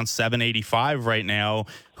OPS around 785 right now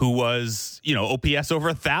who was, OPS over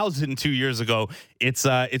 1,000 2 years ago. It's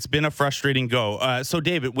been a frustrating go. So,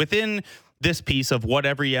 David, within this piece of what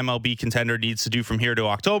every MLB contender needs to do from here to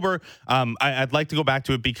October, I'd like to go back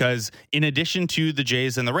to it because in addition to the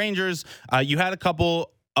Jays and the Rangers, you had a couple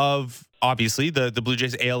of, obviously, the Blue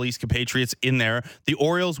Jays AL East compatriots in there. The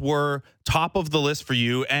Orioles were top of the list for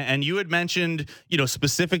you, and you had mentioned,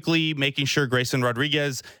 specifically making sure Grayson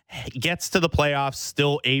Rodriguez gets to the playoffs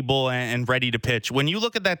still able and ready to pitch. When you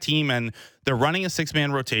look at that team and they're running a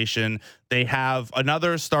 6-man rotation, they have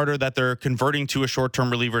another starter that they're converting to a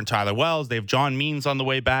short-term reliever in Tyler Wells. They have John Means on the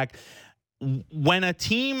way back. When a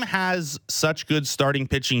team has such good starting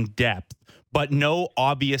pitching depth, but no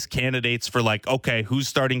obvious candidates for okay, who's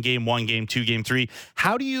starting game 1, game 2, game 3.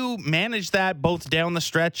 How do you manage that both down the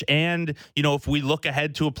stretch and, if we look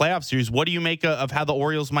ahead to a playoff series, what do you make of how the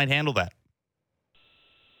Orioles might handle that?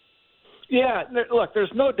 Yeah, look,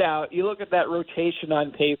 there's no doubt. You look at that rotation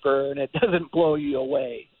on paper, and it doesn't blow you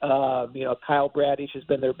away. Kyle Bradish has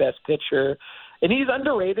been their best pitcher, and he's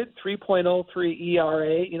underrated, 3.03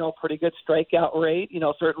 ERA, pretty good strikeout rate.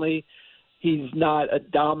 Certainly he's not a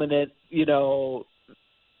dominant,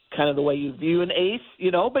 kind of the way you view an ace,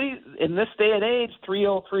 but in this day and age,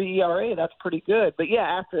 3.03 ERA, that's pretty good. But yeah,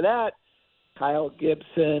 after that, Kyle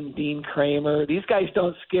Gibson, Dean Kramer, these guys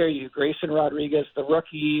don't scare you. Grayson Rodriguez, the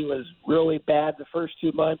rookie, was really bad the first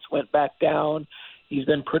 2 months, went back down. He's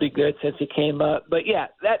been pretty good since he came up. But yeah,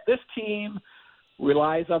 this team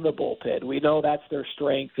relies on the bullpen. We know that's their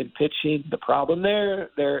strength in pitching. The problem their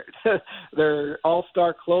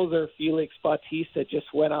all-star closer, Felix Bautista,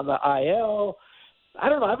 just went on the IL. I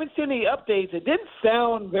don't know. I haven't seen any updates. It didn't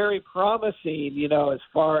sound very promising, as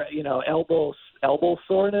far, elbow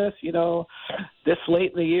soreness, this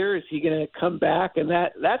late in the year. Is he going to come back? And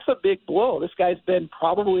that's a big blow. This guy's been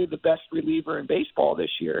probably the best reliever in baseball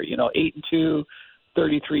this year, 8-2,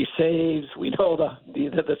 33 saves. We know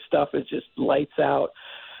the stuff is just lights out.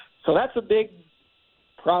 So that's a big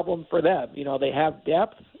problem for them. They have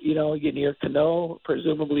depth. Yennier Cano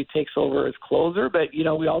presumably takes over as closer, but, we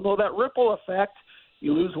all know that ripple effect.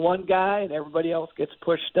 You lose one guy and everybody else gets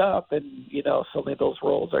pushed up, and, suddenly those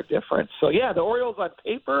roles are different. So, yeah, the Orioles on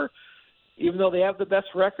paper, even though they have the best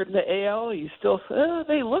record in the AL, you still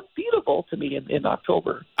they look beatable to me in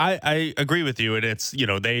October. I agree with you. And it's,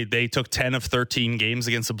 they took 10 of 13 games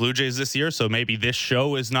against the Blue Jays this year. So maybe this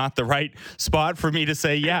show is not the right spot for me to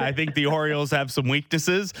say, yeah, I think the Orioles have some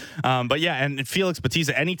weaknesses. But yeah, and Felix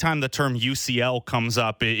Bautista, anytime the term UCL comes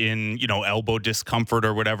up in, elbow discomfort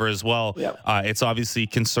or whatever as well, yep. It's obviously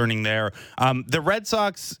concerning there. The Red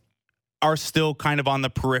Sox are still kind of on the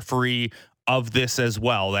periphery of this as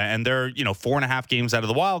well, and they're 4.5 games out of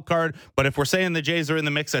the wild card. But if we're saying the Jays are in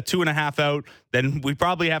the mix at 2.5 out, then we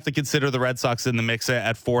probably have to consider the Red Sox in the mix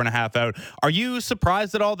at 4.5 out. Are you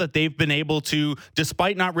surprised at all that they've been able to,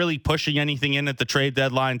 despite not really pushing anything in at the trade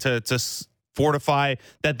deadline to fortify,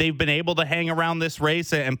 that they've been able to hang around this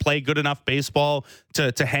race and play good enough baseball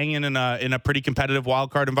to hang in a pretty competitive wild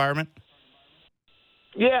card environment?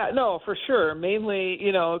 Yeah, no, for sure. Mainly,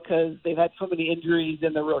 because they've had so many injuries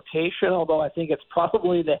in the rotation, although I think it's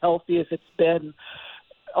probably the healthiest it's been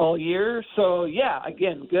all year. So, yeah,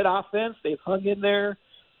 again, good offense. They've hung in there.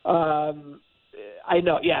 I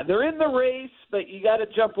know, yeah, they're in the race, but you got to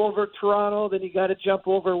jump over Toronto, then you got to jump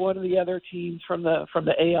over one of the other teams from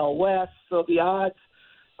the AL West. So the odds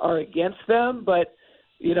are against them, but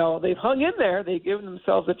they've hung in there. They've given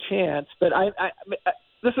themselves a chance. But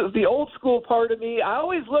this is the old school part of me. I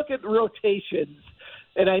always look at rotations,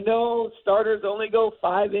 and I know starters only go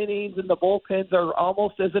 5 innings and the bullpens are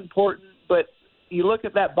almost as important. But you look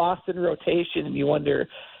at that Boston rotation and you wonder,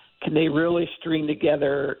 can they really string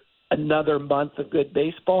together another month of good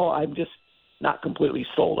baseball? I'm just not completely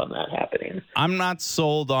sold on that happening. I'm not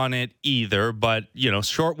sold on it either, but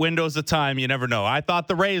short windows of time, you never know. I thought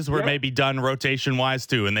the Rays were maybe done rotation wise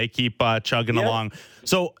too, and they keep chugging along.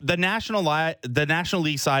 So the National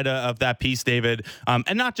League side of that piece, David,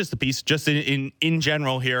 and not just the piece, just in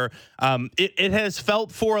general here, it has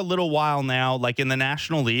felt for a little while now, like in the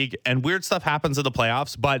National League, and weird stuff happens in the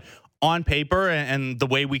playoffs, but on paper and the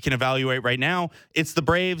way we can evaluate right now, it's the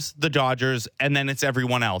Braves, the Dodgers, and then it's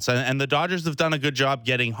everyone else. And the Dodgers have done a good job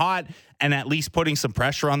getting hot and at least putting some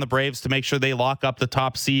pressure on the Braves to make sure they lock up the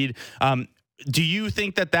top seed. Do you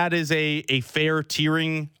think that is a fair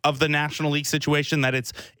tiering of the National League situation, that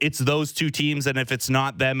it's those two teams, and if it's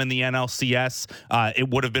not them in the NLCS, it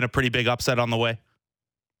would have been a pretty big upset on the way?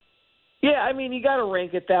 Yeah, I mean, you got to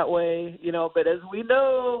rank it that way, but as we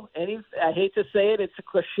know, I hate to say it, it's a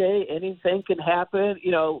cliche, anything can happen.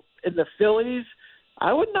 In the Phillies,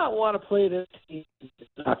 I would not want to play this team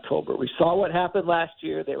in October. We saw what happened last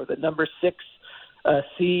year. They were the number 6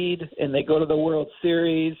 seed, and they go to the World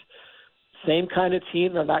Series. Same kind of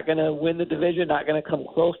team. They're not going to win the division, not going to come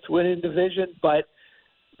close to winning the division, but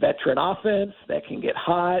veteran offense that can get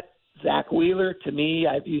hot. Zach Wheeler, to me,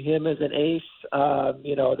 I view him as an ace,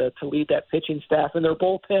 to lead that pitching staff. And their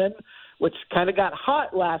bullpen, which kind of got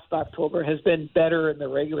hot last October, has been better in the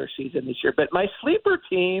regular season this year. But my sleeper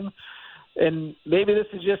team, and maybe this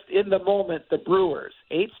is just in the moment, the Brewers,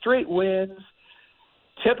 8 straight wins,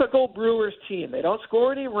 typical Brewers team. They don't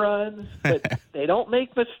score any runs, but they don't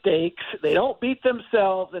make mistakes. They don't beat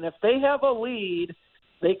themselves. And if they have a lead,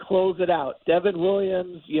 they close it out. Devin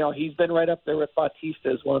Williams, he's been right up there with Bautista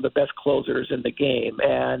as one of the best closers in the game.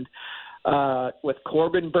 And with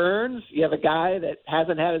Corbin Burns, you have a guy that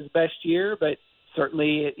hasn't had his best year, but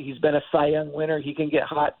certainly he's been a Cy Young winner. He can get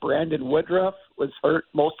hot. Brandon Woodruff was hurt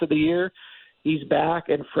most of the year. He's back.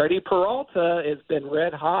 And Freddie Peralta has been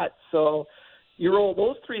red hot. So you roll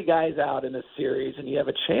those 3 guys out in a series and you have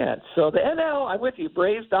a chance. So the NL, I'm with you,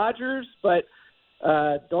 Braves, Dodgers, but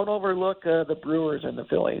don't overlook the Brewers and the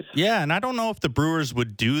Phillies. Yeah, and I don't know if the Brewers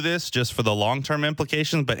would do this just for the long-term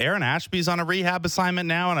implications, but Aaron Ashby's on a rehab assignment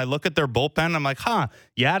now, and I look at their bullpen, I'm like,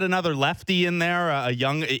 you had another lefty in there, a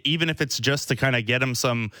young, even if it's just to kind of get him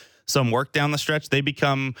some work down the stretch, they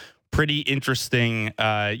become pretty interesting.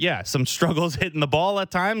 Some struggles hitting the ball at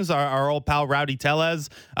times. Our old pal Rowdy Tellez,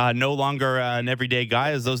 no longer an everyday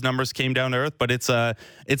guy as those numbers came down to earth, but it's a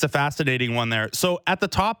fascinating one there. So at the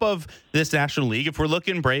top of this National League, if we're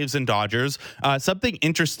looking Braves and Dodgers, something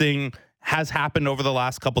interesting has happened over the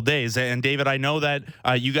last couple days. And David, I know that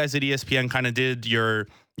you guys at ESPN kind of did your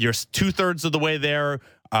 2/3 of the way there.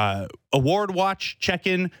 Award watch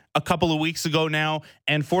check-in a couple of weeks ago now,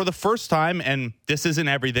 and for the first time, and this isn't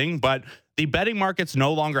everything, but the betting markets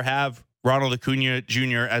no longer have Ronald Acuna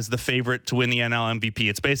Jr. as the favorite to win the NL MVP.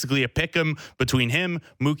 It's basically a pick-em between him,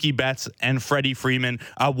 Mookie Betts, and Freddie Freeman.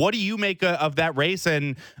 What do you make of that race?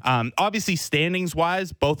 And obviously,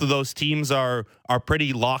 standings-wise, both of those teams are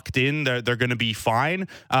pretty locked in. They're going to be fine.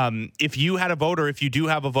 If you had a vote, or if you do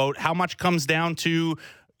have a vote, how much comes down to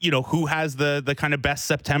who has the kind of best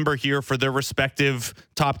September here for their respective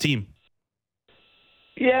top team?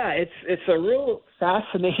 Yeah, it's a real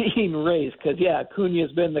fascinating race because, Acuna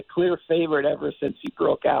has been the clear favorite ever since he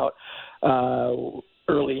broke out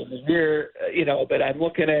early in the year, but I'm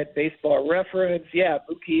looking at Baseball Reference. Yeah,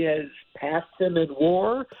 Mookie has passed him in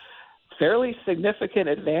WAR. Fairly significant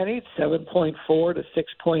advantage, 7.4 to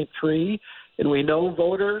 6.3. And we know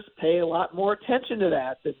voters pay a lot more attention to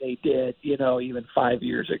that than they did, even 5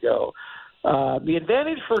 years ago. The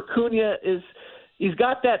advantage for Acuna is he's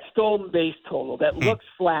got that stolen base total that looks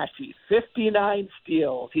flashy, 59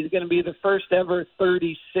 steals. He's going to be the first ever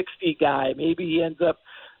 30-60 guy. Maybe he ends up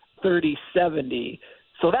 30-70.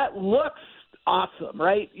 So that looks awesome,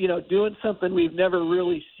 right? Doing something we've never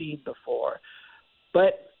really seen before.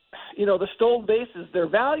 But, the stolen bases, they're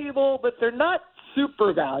valuable, but they're not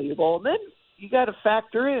super valuable. And then you got to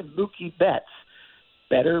factor in Mookie Betts,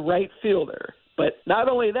 better right fielder. But not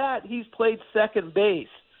only that, he's played second base.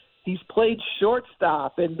 He's played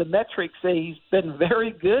shortstop, and the metrics say he's been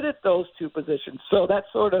very good at those two positions. So that's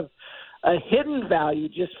sort of a hidden value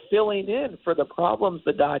just filling in for the problems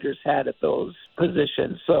the Dodgers had at those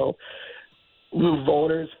positions. So will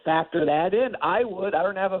voters factor that in? I would. I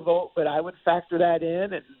don't have a vote, but I would factor that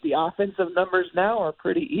in. And the offensive numbers now are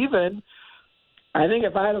pretty even. I think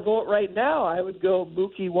if I had a vote right now, I would go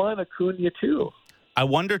Mookie 1, Acuna 2. I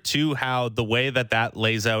wonder, too, how the way that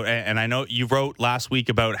lays out, and I know you wrote last week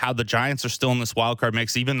about how the Giants are still in this wild card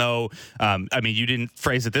mix, even though, you didn't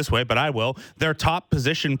phrase it this way, but I will. Their top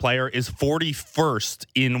position player is 41st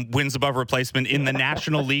in wins above replacement in the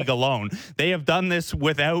National League alone. They have done this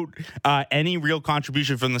without any real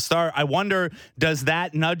contribution from the start. I wonder, does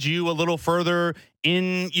that nudge you a little further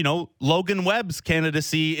in, Logan Webb's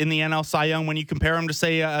candidacy in the NL Cy Young when you compare him to,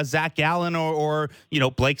 say, Zach Gallen or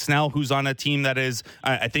Blake Snell, who's on a team that is,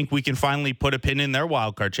 I think we can finally put a pin in their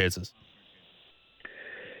wild card chances?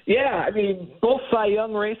 Yeah, both Cy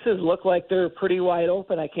Young races look like they're pretty wide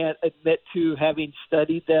open. I can't admit to having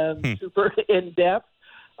studied them super in depth.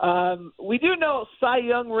 We do know Cy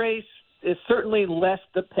Young race is certainly less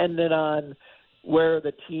dependent on where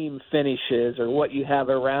the team finishes or what you have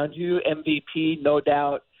around you. MVP, no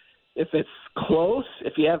doubt, if it's close,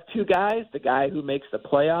 if you have two guys, the guy who makes the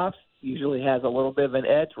playoffs usually has a little bit of an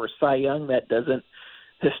edge, where Cy Young, that doesn't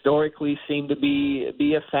historically seem to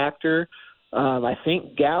be a factor. I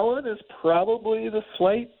think Gallen is probably the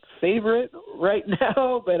slight favorite right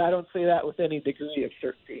now, but I don't say that with any degree of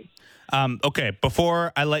certainty. Okay,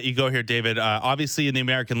 before I let you go here, David, obviously in the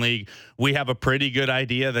American League, we have a pretty good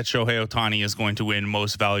idea that Shohei Ohtani is going to win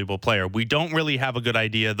Most Valuable Player. We don't really have a good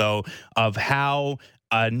idea, though, of how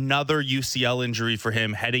another UCL injury for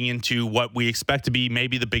him heading into what we expect to be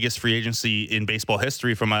maybe the biggest free agency in baseball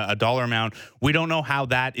history from a dollar amount. We don't know how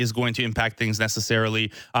that is going to impact things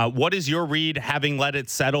necessarily. What is your read, having let it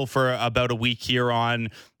settle for about a week here on,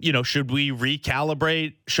 should we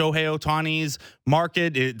recalibrate Shohei Ohtani's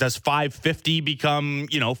market? Does 550 become,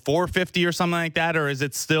 450 or something like that? Or is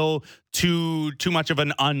it still too much of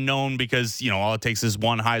an unknown because, all it takes is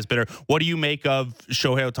one highest bidder? What do you make of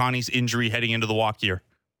Shohei Ohtani's injury heading into the walk year?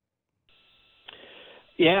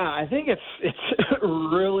 Yeah, I think it's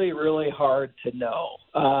really, really hard to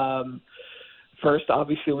know. First,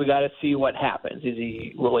 obviously, we got to see what happens.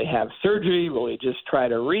 Will he have surgery? Will he just try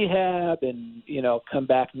to rehab and, come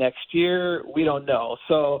back next year? We don't know.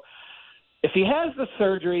 So if he has the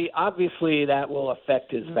surgery, obviously that will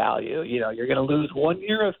affect his value. You're going to lose 1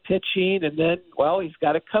 year of pitching, and then, he's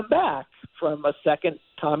got to come back from a second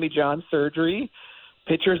Tommy John surgery.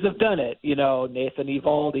 Pitchers have done it. Nathan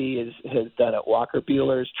Eovaldi has done it. Walker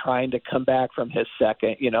Buehler's trying to come back from his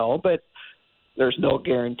second, but there's no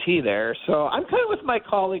guarantee there. So I'm kind of with my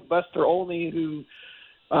colleague Buster Olney, who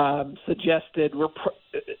suggested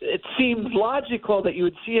it seems logical that you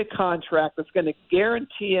would see a contract that's going to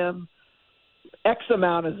guarantee him X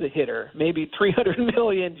amount as a hitter, maybe $300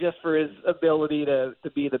 million just for his ability to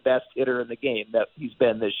be the best hitter in the game that he's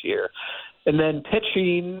been this year. And then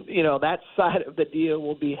pitching, that side of the deal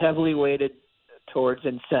will be heavily weighted towards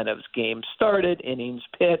incentives. Games started, innings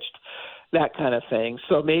pitched, that kind of thing.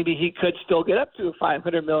 So maybe he could still get up to a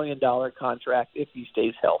 $500 million contract if he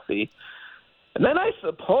stays healthy. And then I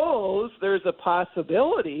suppose there's a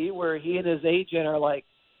possibility where he and his agent are like,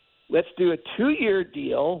 let's do a 2-year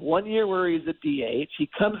deal, 1 year where he's a DH. He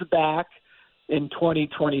comes back in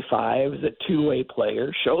 2025 as a two-way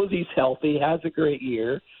player, shows he's healthy, has a great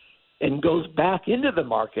year, and goes back into the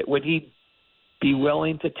market. Would he be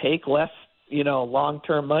willing to take less,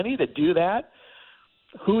 long-term money to do that?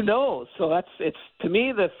 Who knows? So it's to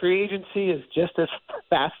me, the free agency is just as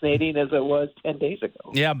fascinating as it was 10 days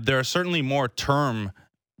ago. Yeah, there are certainly more term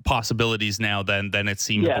possibilities now than it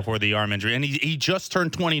seemed before the arm injury. And he just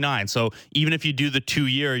turned 29. So even if you do the 2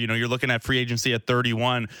 year, you're looking at free agency at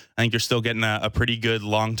 31. I think you're still getting a pretty good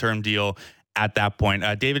long-term deal at that point.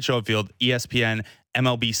 David Schoenfield, ESPN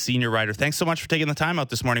MLB senior writer. Thanks so much for taking the time out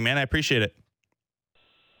this morning, man. I appreciate it.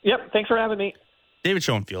 Yep. Thanks for having me. David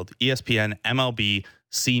Schoenfield, ESPN MLB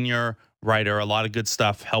senior writer. A lot of good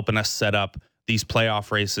stuff helping us set up these playoff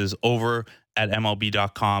races over at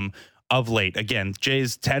MLB.com of late. Again,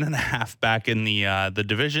 Jays 10.5 back in the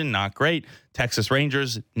division. Not great. Texas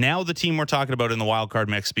Rangers, now the team we're talking about in the wild card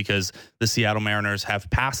mix because the Seattle Mariners have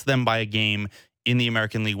passed them by a game in the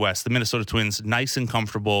American League West. The Minnesota Twins, nice and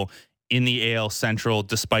comfortable in the AL Central,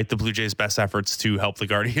 despite the Blue Jays' best efforts to help the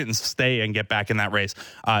Guardians stay and get back in that race.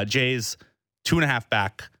 Jays 2.5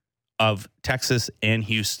 back of Texas and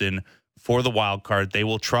Houston for the wild card. They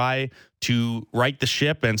will try to right the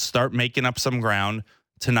ship and start making up some ground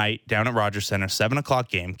tonight down at Rogers Center, 7:00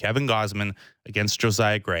 game. Kevin Gausman against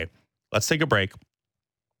Josiah Gray. Let's take a break.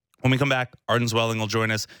 When we come back, Arden Zwelling will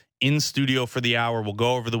join us in studio for the hour. We'll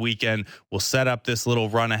go over the weekend. We'll set up this little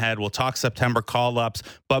run ahead. We'll talk September call-ups.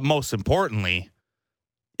 But most importantly,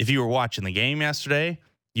 if you were watching the game yesterday,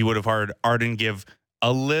 you would have heard Arden give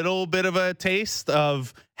a little bit of a taste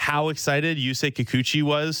of how excited Yusei Kikuchi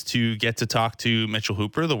was to get to talk to Mitchell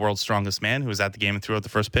Hooper, the world's strongest man, who was at the game and threw out the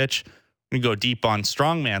first pitch. We go deep on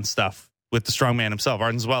strongman stuff with the strongman himself,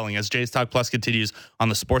 Arden Zwelling, as Jays Talk Plus continues on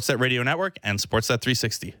the Sportsnet Radio Network and Sportsnet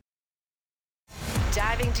 360.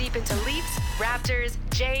 Diving deep into Leafs, Raptors,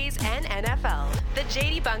 Jays, and NFL. The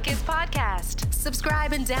JD Bunkis Podcast.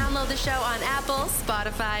 Subscribe and download the show on Apple,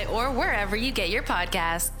 Spotify, or wherever you get your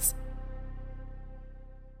podcasts.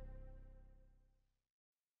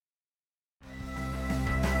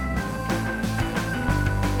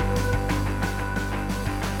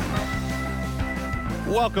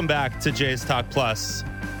 Welcome back to Jays Talk Plus.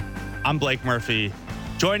 I'm Blake Murphy.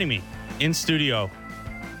 Joining me in studio,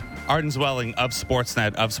 Arden Zwelling of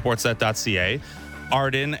Sportsnet, of sportsnet.ca.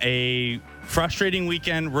 Arden, a frustrating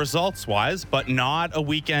weekend results-wise, but not a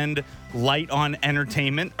weekend light on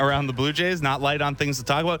entertainment around the Blue Jays, not light on things to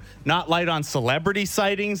talk about, not light on celebrity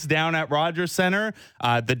sightings down at Rogers Center.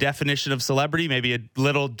 The definition of celebrity, maybe a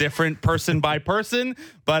little different person by person.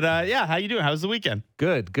 But yeah, how you doing? How's the weekend?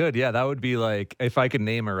 Good. Yeah, that would be like, if I could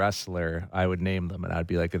name a wrestler, I would name them. And I'd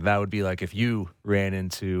be like, that would be like if you ran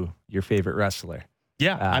into your favorite wrestler.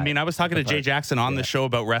 Yeah, I mean, I was talking to Jay Jackson on the show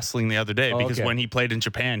about wrestling the other day because when he played in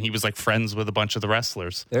Japan, he was like friends with a bunch of the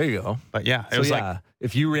wrestlers. There you go. But yeah, it was like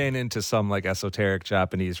if you ran into some like esoteric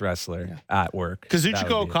Japanese wrestler at work. Kazuchika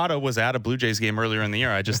Okada was at a Blue Jays game earlier in the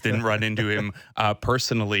year. I just didn't run into him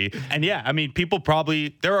personally. And yeah, I mean,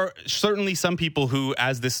 there are certainly some people who,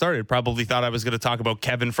 as this started, probably thought I was going to talk about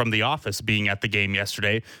Kevin from The Office being at the game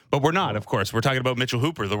yesterday, but we're not, of course. We're talking about Mitchell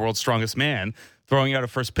Hooper, the world's strongest man, throwing out a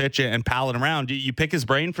first pitch and palling around. Do you pick his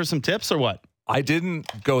brain for some tips or what? I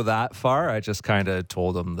didn't go that far. I just kind of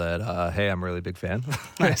told him that, hey, I'm a really big fan.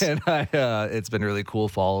 Nice. And it's been really cool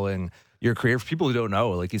following your career. For people who don't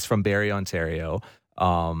know, like he's from Barrie, Ontario.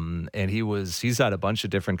 And he's had a bunch of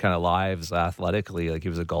different kind of lives athletically. Like he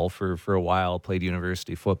was a golfer for a while, played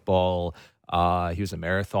university football. He was a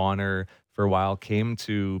marathoner for a while, came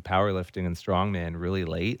to powerlifting and strongman really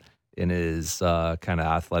late in his kind of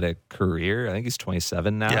athletic career. I think he's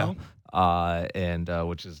 27 now, and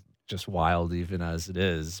which is just wild even as it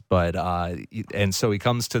is. But and so he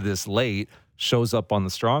comes to this late, shows up on the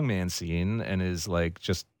strongman scene, and is like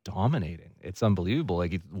just dominating. It's unbelievable.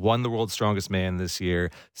 Like he won the world's strongest man this year,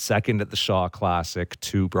 second at the Shaw Classic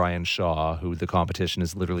to Brian Shaw, who the competition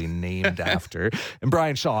is literally named after. And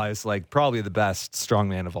Brian Shaw is like probably the best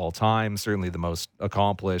strongman of all time, certainly the most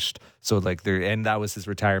accomplished. So like and that was his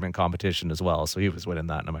retirement competition as well. So he was winning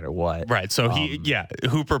that no matter what. Right. So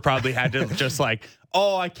Hooper probably had to just like,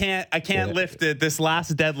 oh, I can't lift it. This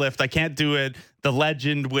last deadlift, I can't do it. The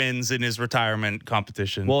legend wins in his retirement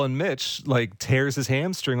competition. Well, and Mitch like tears his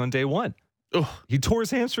hamstring on day one. Ugh. He tore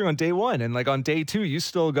his hamstring on day one, and like on day two, you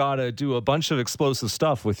still got to do a bunch of explosive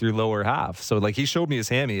stuff with your lower half. So like he showed me his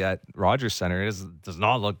hammy at Rogers Center. It does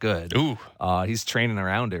not look good. Ooh. He's training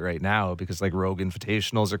around it right now because like Rogue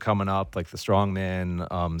Invitationals are coming up, like the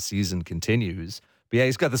strongman season continues. But yeah,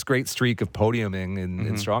 he's got this great streak of podiuming in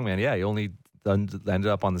strongman. Yeah, he only ended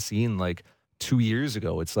up on the scene like 2 years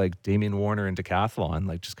ago. It's like Damian Warner in decathlon,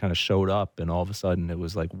 like just kind of showed up, and all of a sudden it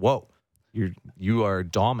was like, whoa, you are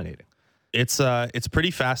dominating. It's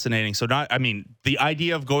pretty fascinating. So the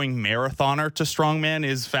idea of going marathoner to strongman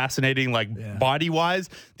is fascinating, like body wise.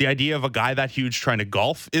 The idea of a guy that huge trying to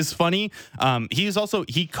golf is funny.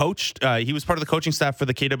 He coached, he was part of the coaching staff for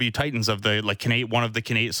the KW Titans of the one of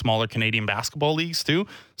the smaller Canadian basketball leagues too.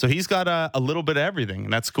 So he's got a little bit of everything,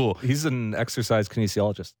 and that's cool. He's an exercise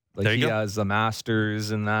kinesiologist. Like he has a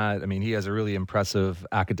master's in that. I mean, he has a really impressive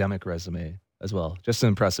academic resume as well. Just an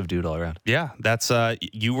impressive dude all around. Yeah, that's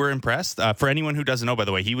you were impressed. For anyone who doesn't know, by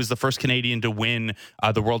the way, he was the first Canadian to win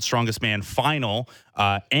the World's Strongest Man final,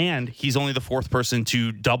 and he's only the fourth person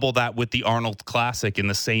to double that with the Arnold Classic in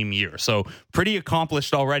the same year. So pretty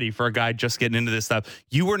accomplished already for a guy just getting into this stuff.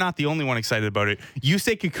 You were not the only one excited about it.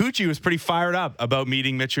 Yusei Kikuchi was pretty fired up about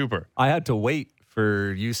meeting Mitch Hooper. I had to wait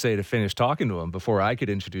for Yusei to finish talking to him before I could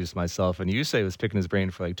introduce myself. And Yusei was picking his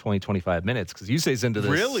brain for like 20, 25 minutes because Yusei's into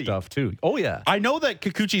this stuff too. Oh, yeah. I know that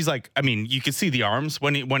Kikuchi's like, I mean, you can see the arms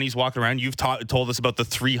when he's walking around. You've told us about the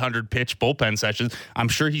 300 pitch bullpen sessions. I'm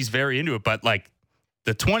sure he's very into it, but like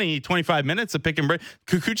the 20, 25 minutes of pick and break,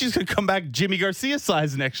 Kikuchi's going to come back Jimmy Garcia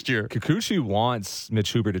size next year. Kikuchi wants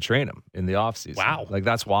Mitch Hooper to train him in the offseason. Wow. Like,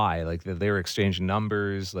 that's why. Like, they were exchanging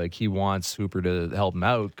numbers. Like, he wants Hooper to help him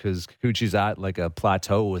out because Kikuchi's at, like, a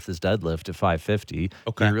plateau with his deadlift at 550.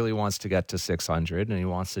 Okay. He really wants to get to 600, and he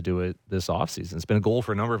wants to do it this offseason. It's been a goal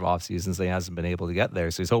for a number of offseasons that he hasn't been able to get there.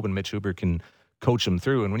 So he's hoping Mitch Hooper can coach him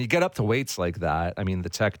through. And when you get up to weights like that, I mean, the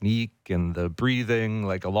technique and the breathing,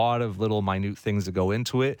 like a lot of little minute things that go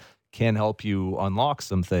into it can help you unlock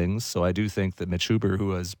some things. So I do think that Mitch Huber,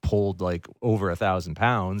 who has pulled like over 1,000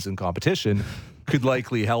 pounds in competition, could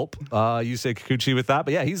likely help Yusei Kikuchi with that.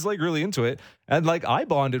 But yeah, he's like really into it. And like I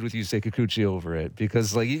bonded with Yusei Kikuchi over it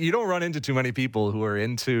because like you don't run into too many people who are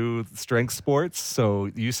into strength sports. So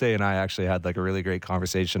Yusei and I actually had like a really great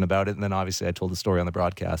conversation about it. And then obviously I told the story on the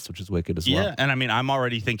broadcast, which is wicked as well. Yeah, and I mean, I'm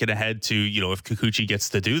already thinking ahead to, if Kikuchi gets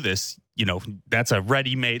to do this, that's a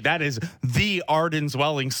ready-made, that is the Arden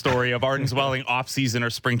Zwelling story of Arden Zwelling off-season or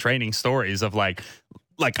spring training stories of like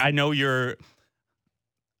I know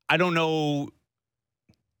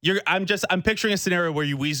I'm picturing a scenario where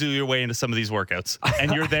you weasel your way into some of these workouts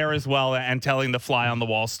and you're there as well and telling the fly on the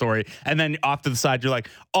wall story. And then off to the side, you're like,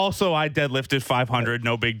 also I deadlifted 500,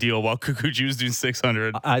 no big deal, while Kikuchi was doing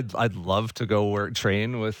 600. I'd love to go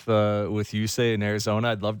train with Yusei in Arizona.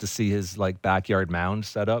 I'd love to see his like backyard mound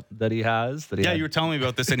setup that he has. You were telling me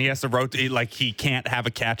about this, and he has to rotate, like he can't have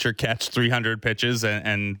a catcher catch 300 pitches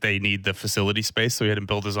and they need the facility space. So he had to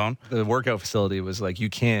build his own. The workout facility was like, you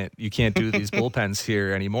can't do these bullpens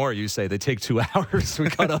here anymore. You say they take 2 hours. We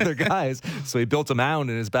got other guys. So he built a mound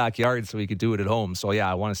in his backyard so he could do it at home. So yeah,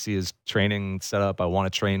 I want to see his training set up. I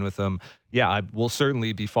want to train with him. Yeah, I will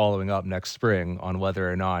certainly be following up next spring on whether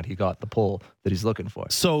or not he got the pull that he's looking for.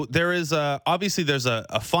 So there is obviously there's a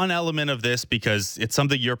fun element of this because it's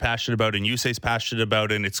something you're passionate about and Yusei's passionate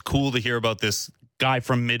about, and it's cool to hear about this guy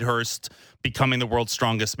from Midhurst becoming the world's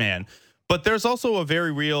strongest man. But there's also a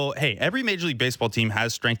very real, hey, every Major League Baseball team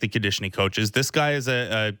has strength and conditioning coaches. This guy is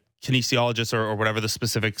a kinesiologist or whatever the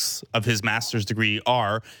specifics of his master's degree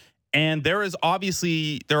are. And there are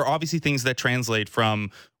obviously things that translate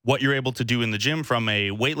from what you're able to do in the gym from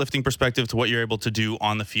a weightlifting perspective to what you're able to do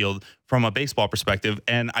on the field from a baseball perspective.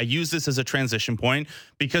 And I use this as a transition point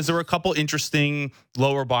because there were a couple interesting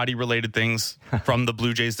lower body related things from the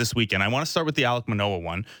Blue Jays this weekend. I want to start with the Alek Manoah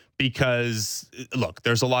one because, look,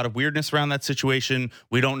 there's a lot of weirdness around that situation.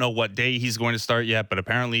 We don't know what day he's going to start yet, but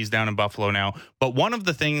apparently he's down in Buffalo now. But one of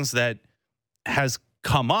the things that has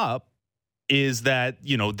come up is that,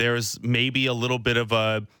 there's maybe a little bit of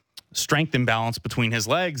a strength imbalance between his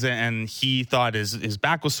legs, and he thought his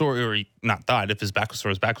back was sore, or not thought, if his back was sore,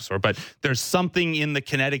 his back was sore, but there's something in the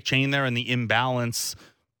kinetic chain there and the imbalance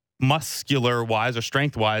muscular wise or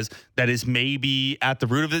strength wise that is maybe at the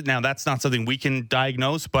root of it. Now, that's not something we can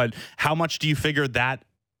diagnose, but how much do you figure that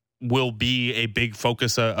will be a big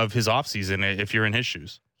focus of his offseason if you're in his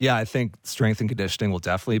shoes? Yeah, I think strength and conditioning will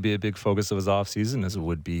definitely be a big focus of his offseason, as it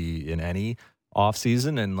would be in any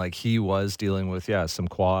offseason. And like he was dealing with, some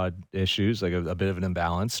quad issues, like a bit of an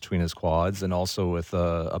imbalance between his quads and also with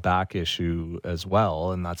a back issue as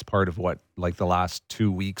well. And that's part of what like the last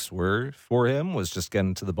 2 weeks were for him, was just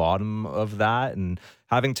getting to the bottom of that and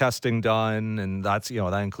having testing done. And that's,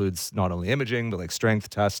 that includes not only imaging, but like strength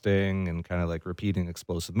testing and kind of like repeating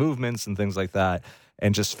explosive movements and things like that.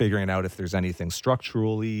 And just figuring out if there's anything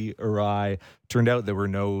structurally awry. Turned out there were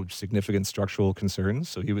no significant structural concerns.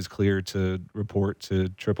 So he was clear to report to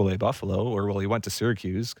AAA Buffalo, he went to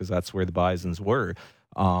Syracuse because that's where the Bisons were.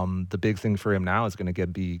 The big thing for him now is going to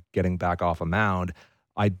be getting back off a mound.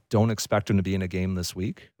 I don't expect him to be in a game this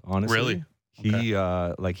week, honestly. Really?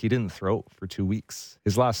 Okay. He didn't throw for 2 weeks.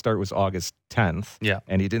 His last start was August 10th. Yeah.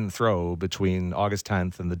 And he didn't throw between August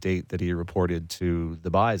 10th and the date that he reported to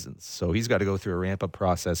the Bisons. So he's got to go through a ramp up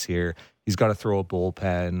process here. He's got to throw a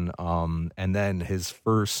bullpen. And then his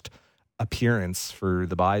first appearance for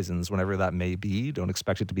the Bisons, whenever that may be, don't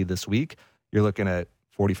expect it to be this week. You're looking at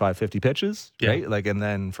 45, 50 pitches, right? And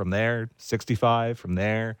then from there, 65, from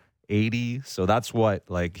there, 80. So that's what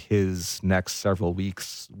like his next several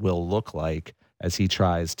weeks will look like as he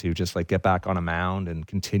tries to just like get back on a mound and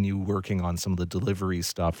continue working on some of the delivery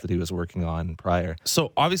stuff that he was working on prior.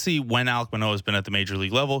 So obviously when Alek Manoah has been at the major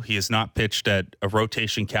league level, he has not pitched at a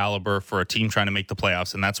rotation caliber for a team trying to make the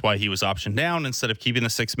playoffs. And that's why he was optioned down instead of keeping the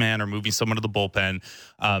 6-man or moving someone to the bullpen.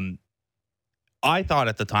 I thought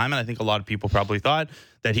at the time, and I think a lot of people probably thought,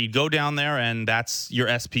 that he'd go down there and that's your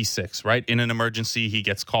SP6, right? In an emergency, he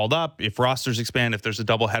gets called up. If rosters expand, if there's a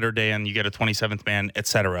doubleheader day and you get a 27th man, et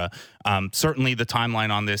cetera. Certainly the timeline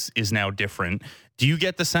on this is now different. Do you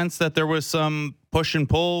get the sense that there was some push and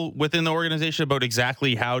pull within the organization about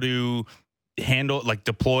exactly how to handle, like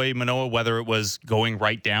deploy Manoah, whether it was going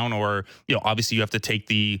right down or, obviously you have to take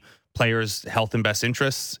the player's health and best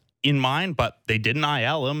interests in mind, but they didn't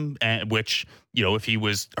IL him, which, if he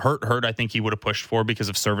was hurt, I think he would have pushed for because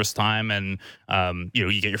of service time and,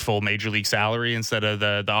 you get your full major league salary instead of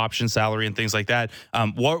the option salary and things like that.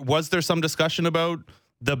 Was there some discussion about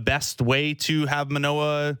the best way to have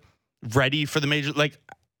Manoah ready for the major? Like,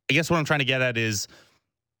 I guess what I'm trying to get at is,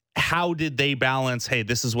 how did they balance, hey,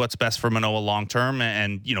 this is what's best for Manoah long term,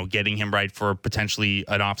 and getting him right for potentially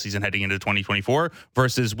an offseason heading into 2024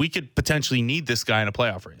 versus we could potentially need this guy in a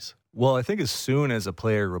playoff race? Well, I think as soon as a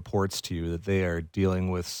player reports to you that they are dealing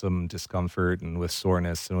with some discomfort and with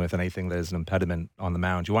soreness and with anything that is an impediment on the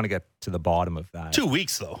mound, you want to get to the bottom of that. 2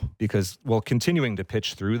 weeks, though. Because, continuing to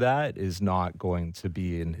pitch through that is not going to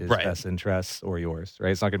be in his best interests or yours,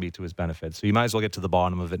 right? It's not going to be to his benefit. So you might as well get to the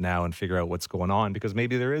bottom of it now and figure out what's going on, because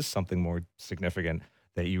maybe there is something more significant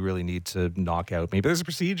that you really need to knock out. Maybe there's a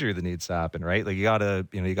procedure that needs to happen, right? Like you gotta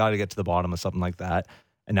get to the bottom of something like that.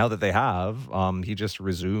 And now that they have, he just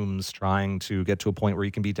resumes trying to get to a point where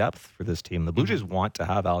he can be depth for this team. The Blue Jays want to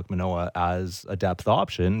have Alek Manoah as a depth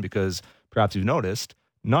option because, perhaps you've noticed,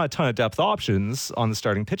 not a ton of depth options on the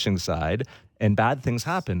starting pitching side, and bad things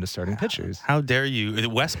happen to starting pitchers. How dare you?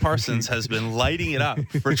 Wes Parsons has been lighting it up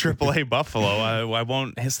for AAA Buffalo. I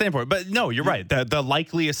won't stand for it. But no, you're right. The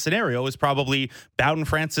likeliest scenario is probably Bowden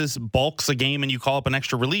Francis bulks a game and you call up an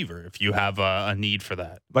extra reliever if you have a need for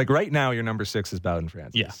that. Like right now, your number 6 is Bowden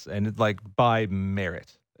Francis. Yeah. And like by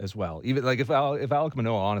merit as well. Even like if Alek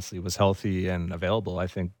Manoah honestly was healthy and available, I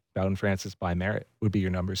think Bowden Francis by merit would be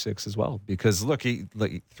your number 6 as well. Because look, he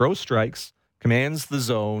throws strikes, commands the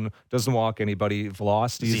zone, doesn't walk anybody,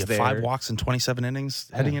 velocity's there. 5 walks in 27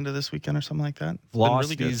 innings heading into this weekend or something like that?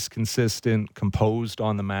 Velocity's consistent, composed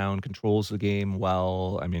on the mound, controls the game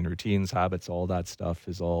well. I mean, routines, habits, all that stuff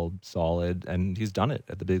is all solid. And he's done it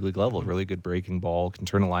at the big league level. Really good breaking ball, can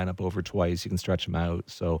turn a lineup over twice. You can stretch him out.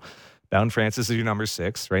 So Bowden Francis is your number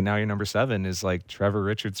 6. Right now, your number 7 is like Trevor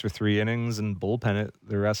Richards for 3 innings and bullpen it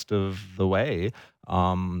the rest of the way.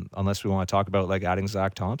 Unless we want to talk about like adding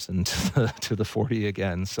Zach Thompson to the 40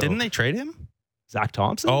 again. So didn't they trade him? Zach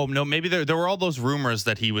Thompson? Oh no, maybe there were all those rumors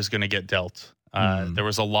that he was going to get dealt. There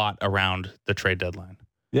was a lot around the trade deadline.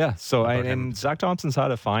 Yeah. So and Zach Thompson's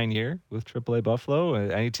had a fine year with AAA Buffalo.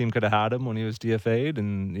 Any team could have had him when he was DFA'd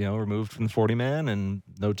and removed from the 40 man, and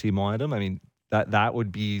no team wanted him. I mean, that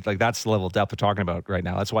would be like, that's the level of depth we're talking about right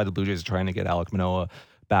now. That's why the Blue Jays are trying to get Alek Manoah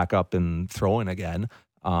back up and throwing again.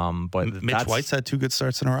 But Mitch White's had 2 good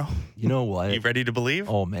starts in a row. You know what? You ready to believe?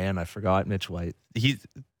 Oh man, I forgot Mitch White. He's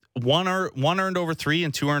one earned over 3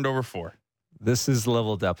 and 2 earned over 4. This is the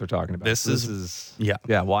level of depth we're talking about. This is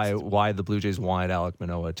why the Blue Jays wanted Alek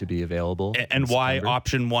Manoah to be available, and why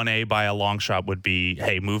option 1A by a long shot would be,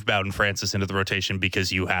 hey, move Bowden Francis into the rotation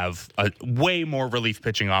because you have way more relief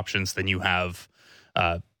pitching options than you have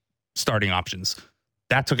starting options.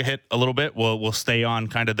 That took a hit a little bit. We'll stay on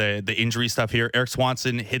kind of the injury stuff here. Erik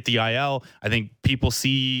Swanson hit the IL. I think people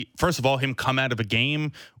see, first of all, him come out of a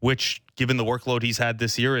game, which, given the workload he's had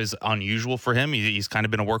this year, is unusual for him. He's kind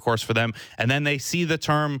of been a workhorse for them. And then they see the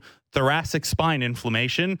term thoracic spine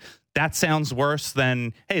inflammation. That sounds worse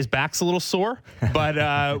than, hey, his back's a little sore.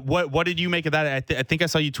 But what did you make of that? I think I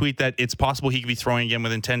saw you tweet that it's possible he could be throwing again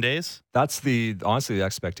within 10 days. That's honestly the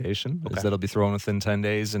expectation, is that he'll be thrown within 10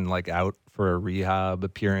 days and like out for a rehab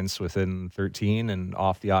appearance within 13 and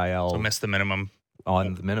off the IL. So miss the minimum.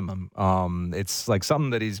 On the minimum. It's like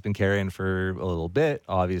something that he's been carrying for a little bit.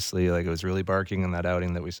 Obviously, like it was really barking in that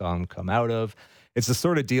outing that we saw him come out of. It's the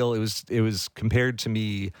sort of deal. It was compared to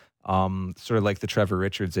me, sort of like the Trevor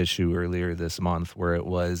Richards issue earlier this month, where it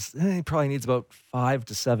was he probably needs about 5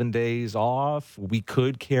 to 7 days off. We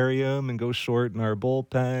could carry him and go short in our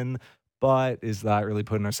bullpen, but is that really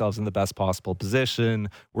putting ourselves in the best possible position?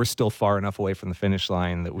 We're still far enough away from the finish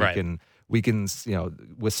line that we can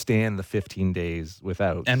withstand the 15 days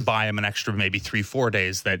without, and buy him an extra maybe 3-4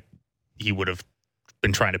 days that he would have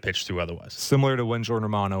been trying to pitch through otherwise. Similar to when Jordan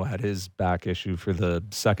Romano had his back issue for the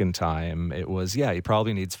second time, it was, he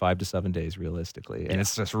probably needs 5 to 7 days realistically. And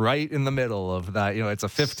it's just right in the middle of that, it's a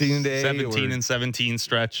 15-day. 17 and 17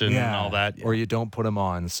 stretch and all that. Yeah. Or you don't put him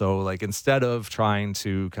on. So like instead of trying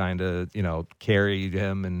to kind of, carry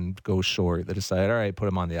him and go short, they decided, all right, put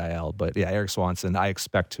him on the IL. But Erik Swanson, I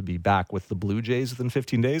expect to be back with the Blue Jays within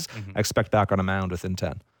 15 days. I expect back on a mound within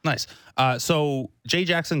 10. Nice. So Jay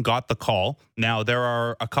Jackson got the call. Now, there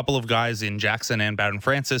are a couple of guys in Jackson and Bowden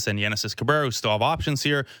Francis and Genesis Cabrera who still have options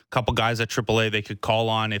here. A couple guys at AAA they could call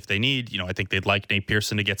on if they need. I think they'd like Nate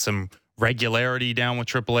Pearson to get some regularity down with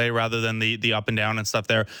AAA rather than the up and down and stuff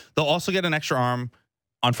there. They'll also get an extra arm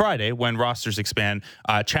on Friday when rosters expand.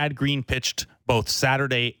 Chad Green pitched both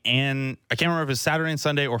Saturday and, I can't remember if it was Saturday and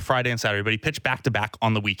Sunday or Friday and Saturday, but he pitched back-to-back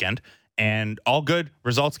on the weekend. And all good.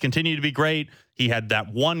 Results continue to be great. He had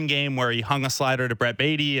that one game where he hung a slider to Brett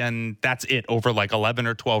Beatty, and that's it over like 11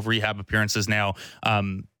 or 12 rehab appearances now.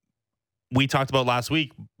 we talked about last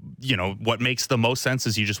week, what makes the most sense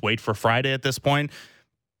is you just wait for Friday at this point.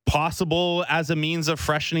 Possible as a means of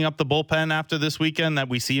freshening up the bullpen after this weekend that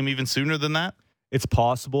we see him even sooner than that? It's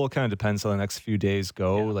possible. It kind of depends how the next few days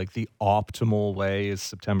go. Yeah. Like the optimal way is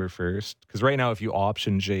September 1st. Because right now, if you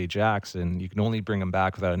option Jay Jackson, you can only bring him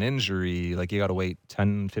back without an injury. Like you got to wait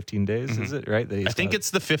 10, 15 days, is it? Right? I think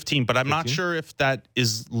it's the 15th, but I'm not sure if that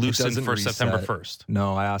is loosened for September 1st.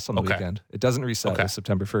 No, I asked on the weekend. It doesn't reset with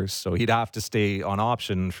September 1st. So he'd have to stay on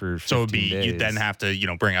option for 15 So it'd be, days. you'd then have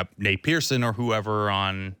to, bring up Nate Pearson or whoever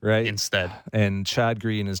on instead. And Chad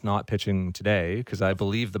Green is not pitching today because I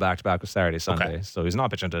believe the back-to-back was Saturday, Sunday. Okay. So he's not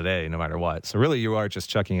pitching today no matter what. So really you are just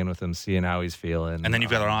checking in with him, seeing how he's feeling. And then you've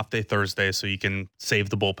got an off day Thursday, so you can save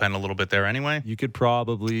the bullpen a little bit there anyway. You could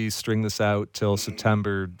probably string this out till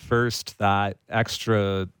September 1st. That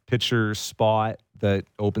extra pitcher spot that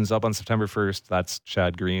opens up on September 1st, that's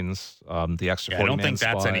Chad Green's. The extra 40-man I don't think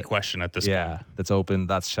that's spot, any question at this point. Yeah, that's open.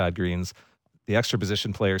 That's Chad Green's. The extra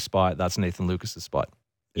position player spot, that's Nathan Lucas's spot.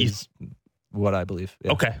 Is what I believe.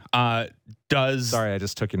 Yeah. Okay. Sorry, I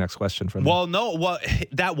just took your next question from me. Well, no. Well,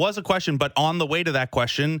 that was a question, but on the way to that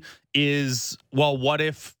question is, what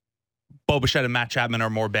if Bo Bichette and Matt Chapman are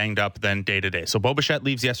more banged up than day to day? So Bo Bichette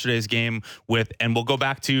leaves yesterday's game with, and we'll go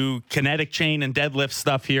back to kinetic chain and deadlift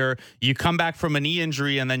stuff here. You come back from a knee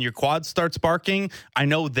injury and then your quad starts barking. I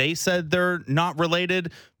know they said they're not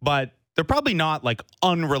related, but they're probably not like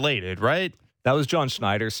unrelated, right? That was John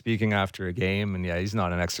Schneider speaking after a game, and he's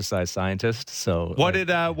not an exercise scientist. So what did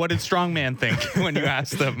Strongman think when you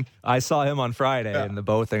asked him? I saw him on Friday, and the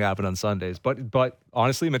Bo thing happened on Sundays. But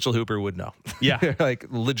honestly, Mitchell Hooper would know. Yeah, like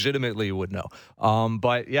legitimately would know.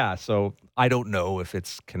 But yeah, so I don't know if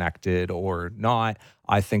it's connected or not.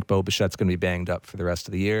 I think Bo Bichette's going to be banged up for the rest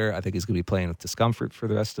of the year. I think he's going to be playing with discomfort for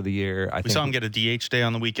the rest of the year. We saw him get a DH day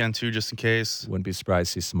on the weekend too, just in case. Wouldn't be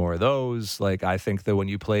surprised to see some more of those. Like, I think that when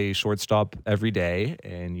you play shortstop every day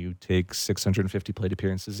and you take 650 plate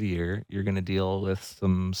appearances a year, you're going to deal with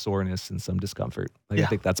some soreness and some discomfort. I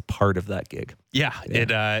think that's part of that gig. Yeah.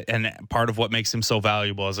 And part of what makes him so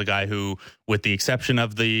valuable as a guy who, with the exception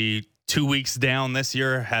of the 2 weeks down this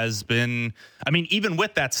year, has been, even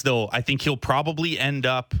with that still, I think he'll probably end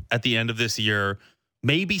up at the end of this year,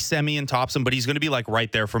 maybe semi and Thompson, but he's going to be like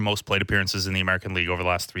right there for most plate appearances in the American League over the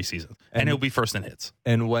last 3 seasons. And he'll be first in hits.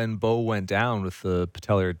 And when Bo went down with the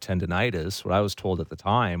patellar tendonitis, what I was told at the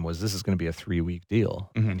time was this is going to be a 3-week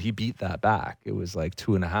deal. Mm-hmm. And he beat that back. It was like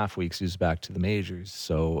 2.5 weeks he was back to the majors.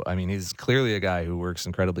 So, he's clearly a guy who works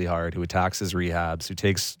incredibly hard, who attacks his rehabs, who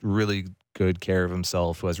takes really good care of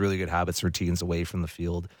himself, who has really good habits, routines away from the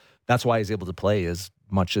field. That's why he's able to play as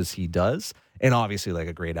much as he does. And obviously like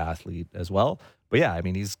a great athlete as well. But yeah,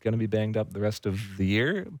 he's going to be banged up the rest of the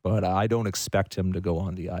year, but I don't expect him to go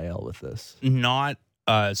on the IL with this.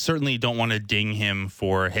 Certainly don't want to ding him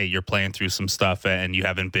for, hey, you're playing through some stuff and you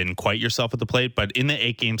haven't been quite yourself at the plate. But in the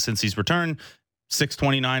 8 games since he's returned,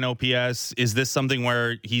 629 OPS. Is this something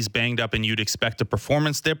where he's banged up and you'd expect a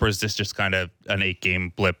performance dip, or is this just kind of an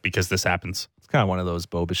 8-game blip because this happens? It's kind of one of those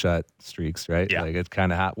Bo Bichette streaks, right? Yeah. Like it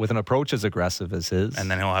kind of with an approach as aggressive as his.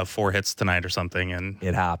 And then he'll have 4 hits tonight or something. And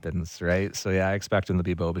it happens, right? So yeah, I expect him to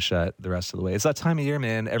be Bo Bichette the rest of the way. It's that time of year,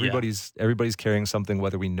 man. Everybody's carrying something,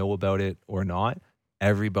 whether we know about it or not.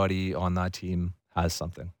 Everybody on that team has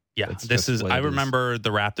something. Yeah, I remember the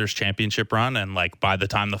Raptors championship run, and like by the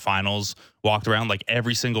time the finals walked around, like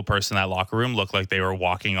every single person in that locker room looked like they were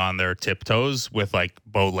walking on their tiptoes with like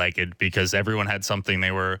bow-legged, because everyone had something.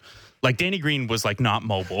 They were like, Danny Green was like not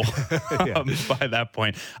mobile by that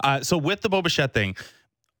point. So with the Bo Bichette thing,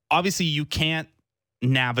 obviously you can't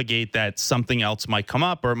navigate that something else might come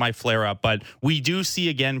up or it might flare up, but we do see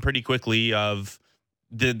again pretty quickly of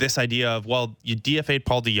this idea of, well, you DFA'd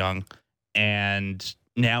Paul DeJong, and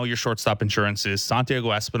now your shortstop insurance is Santiago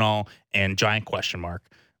Espinal and giant question mark.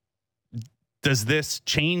 Does this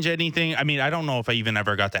change anything? I don't know if I even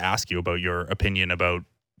ever got to ask you about your opinion about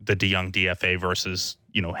the DeJong DFA versus,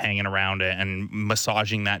 hanging around and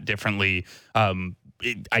massaging that differently.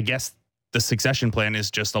 I guess the succession plan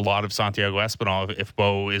is just a lot of Santiago Espinal if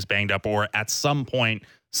Bo is banged up or at some point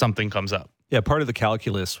something comes up. Yeah, part of the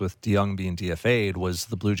calculus with DeJong being DFA'd was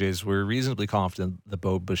the Blue Jays were reasonably confident that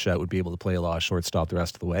Bo Bichette would be able to play a lot of shortstop the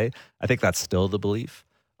rest of the way. I think that's still the belief.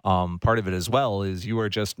 Part of it as well is you are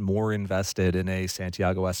just more invested in a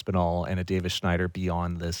Santiago Espinal and a Davis Schneider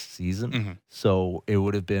beyond this season. Mm-hmm. So it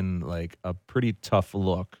would have been like a pretty tough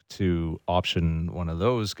look to option one of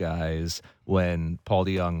those guys when Paul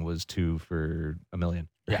DeJong was 2 for $1 million.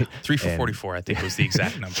 Right? 3 for 44, I think was the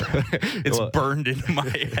exact number. It's burned into my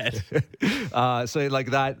head. So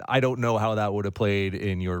like that, I don't know how that would have played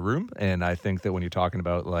in your room. And I think that when you're talking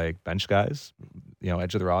about like bench guys,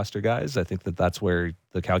 edge of the roster guys, I think that that's where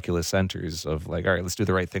the calculus centers of like, all right, let's do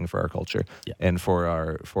the right thing for our culture and for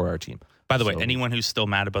our team. By the way, anyone who's still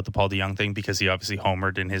mad about the Paul DeJong thing, because he obviously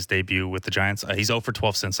homered in his debut with the Giants, he's 0 for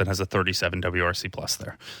 12 since and has a 37 WRC plus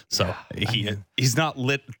there. So he's not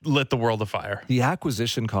lit the world afire. The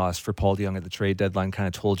acquisition cost for Paul DeJong at the trade deadline kind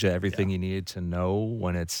of told you everything you needed to know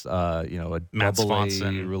when it's a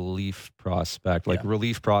double-A relief prospect. Like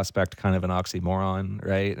relief prospect, kind of an oxymoron,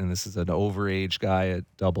 right? And this is an overage guy at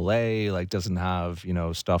double-A, like doesn't have,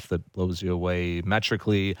 stuff that blows you away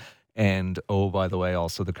metrically. And, by the way,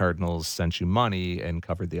 also the Cardinals sent you money and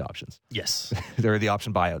covered the options. Yes. They're the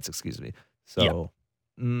option buyouts, excuse me. So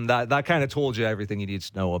that kind of told you everything you need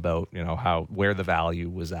to know about, where the value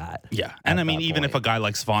was at. Yeah. And I mean, even if a guy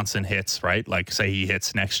like Swanson hits, right? Like say he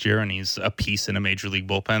hits next year and he's a piece in a major league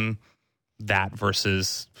bullpen, that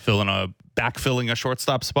versus backfilling a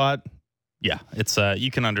shortstop spot. Yeah, it's you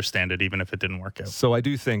can understand it even if it didn't work out. So I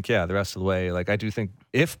do think, the rest of the way, like I do think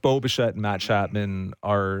if Bo Bichette and Matt Chapman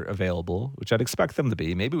are available, which I'd expect them to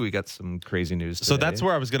be, maybe we get some crazy news today. So that's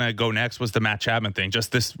where I was going to go next was the Matt Chapman thing.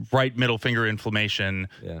 Just this right middle finger inflammation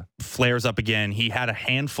flares up again. He had a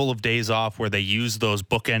handful of days off where they used those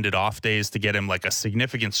bookended off days to get him like a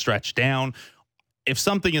significant stretch down. If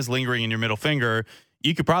something is lingering in your middle finger,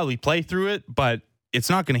 you could probably play through it, but it's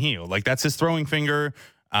not going to heal. Like that's his throwing finger.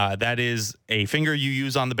 That is a finger you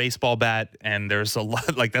use on the baseball bat, and there's a lot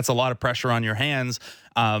that's a lot of pressure on your hands.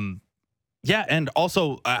 And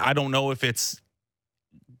also I don't know if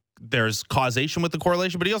there's causation with the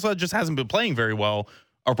correlation, but he also just hasn't been playing very well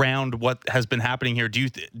around what has been happening here. Do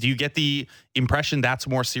you get the impression that's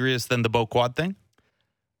more serious than the Bo quad thing?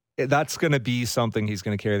 That's going to be something he's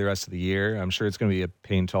going to carry the rest of the year. I'm sure it's going to be a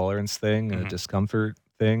pain tolerance thing, a discomfort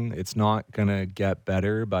thing. It's not going to get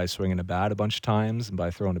better by swinging a bat a bunch of times and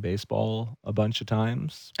by throwing a baseball a bunch of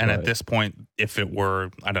times. And at this point, if it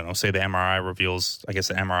were, I don't know, say the MRI reveals, I guess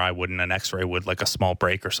the MRI wouldn't, an X-ray would, like a small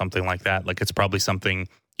break or something like that. Like it's probably something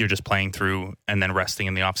you're just playing through and then resting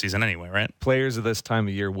in the offseason anyway, right? Players of this time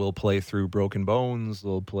of year will play through broken bones.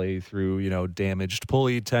 They'll play through, damaged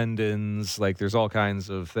pulley tendons. Like there's all kinds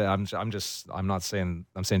of things. I'm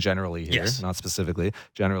saying generally here, not specifically.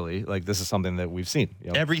 Generally, like this is something that we've seen.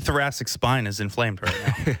 Every thoracic spine is inflamed right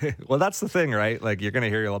now. Well, that's the thing, right? Like you're going to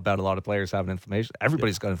hear about a lot of players having inflammation.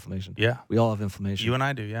 Everybody's got inflammation. Yeah. We all have inflammation. You and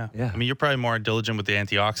I do, yeah. Yeah. I mean, you're probably more diligent with the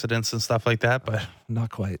antioxidants and stuff like that, but not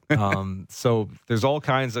quite. So there's all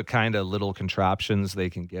kinds of little contraptions they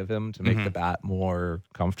can give him to make the bat more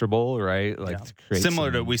comfortable, right? Like to create similar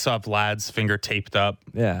to we saw Vlad's finger taped up.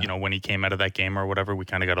 Yeah. When he came out of that game or whatever, we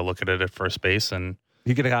kind of got to look at it at first base, and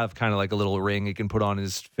he could have kind of like a little ring he can put on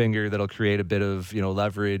his finger that'll create a bit of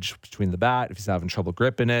leverage between the bat if he's having trouble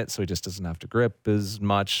gripping it, so he just doesn't have to grip as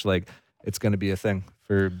much. Like it's going to be a thing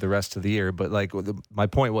for the rest of the year. But like my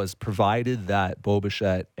point was, provided that Bo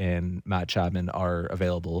Bichette and Matt Chapman are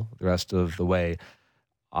available the rest of the way,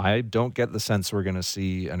 I don't get the sense we're going to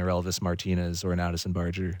see an Aurelvis Martinez or an Addison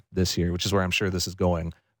Barger this year, which is where I'm sure this is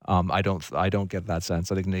going. I don't get that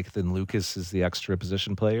sense. I think Nathan Lucas is the extra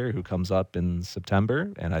position player who comes up in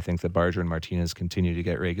September, and I think that Barger and Martinez continue to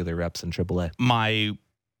get regular reps in AAA. My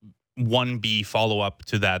 1B follow-up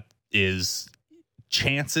to that is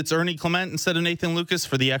chance it's Ernie Clement instead of Nathan Lucas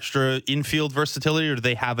for the extra infield versatility, or do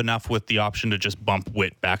they have enough with the option to just bump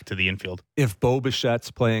Witt back to the infield? If Bo Bichette's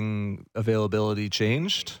playing availability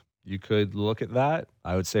changed, you could look at that.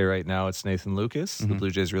 I would say right now it's Nathan Lucas. The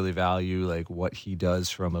Blue Jays really value like what he does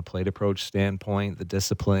from a plate approach standpoint, the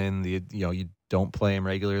discipline, you don't play him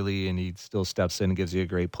regularly and he still steps in and gives you a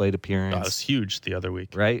great plate appearance. That was huge the other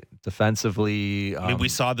week. Right? Defensively. I mean, we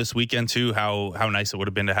saw this weekend too how nice it would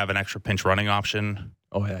have been to have an extra pinch running option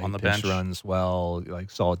on the bench. Runs well,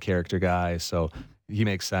 like solid character guy. So he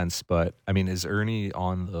makes sense. But I mean, is Ernie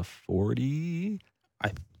on the 40?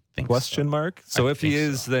 I think question so. Mark. So if he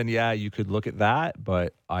is, then yeah, you could look at that.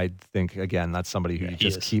 But I think, again, that's somebody who you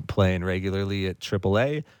just keep playing regularly at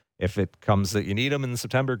AAA. If it comes that you need him in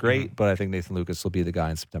September, great. But I think Nathan Lucas will be the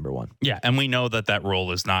guy in September 1. Yeah, and we know that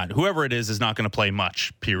role is not, whoever it is not going to play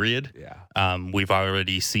much, period. Yeah. We've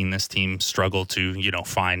already seen this team struggle to,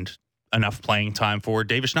 find enough playing time for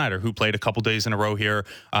Davis Schneider, who played a couple days in a row here.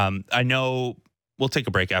 I know we'll take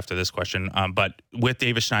a break after this question, but with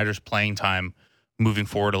Davis Schneider's playing time moving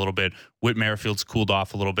forward a little bit, Whit Merrifield's cooled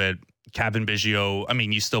off a little bit. Kevin Biggio, I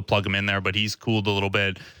mean, you still plug him in there, but he's cooled a little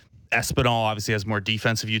bit. Espinal obviously has more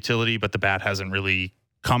defensive utility, but the bat hasn't really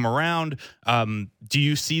come around. Do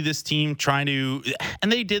you see this team trying to,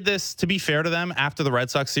 and they did this, to be fair to them, after the Red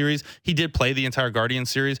Sox series, he did play the entire Guardians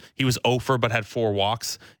series. He was 0 for, but had 4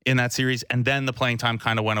 walks in that series. And then the playing time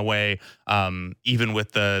kind of went away, even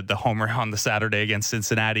with the homer on the Saturday against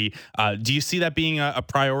Cincinnati. Do you see that being a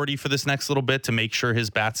priority for this next little bit, to make sure his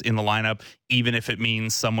bat's in the lineup, even if it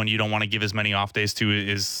means someone you don't want to give as many off days to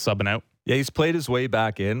is subbing out? Yeah, he's played his way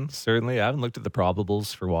back in, certainly. I haven't looked at the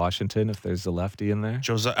probables for Washington, if there's a lefty in there.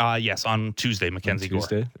 Yes, on Tuesday, Mackenzie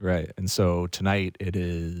Gore. Right. And so tonight it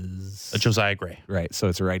is... Josiah Gray. Right, so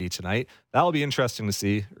it's a righty tonight. That'll be interesting to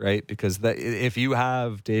see, right? Because if you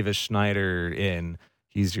have Davis Schneider in,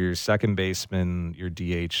 he's your second baseman, your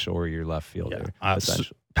DH, or your left fielder. Yeah.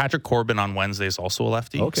 Patrick Corbin on Wednesday is also a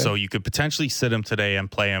lefty. Okay. So you could potentially sit him today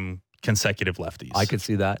and play him consecutive lefties. I could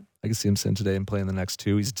see that. I could see him sitting today and playing the next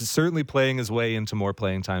 2. He's certainly playing his way into more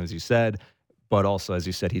playing time, as you said. But also, as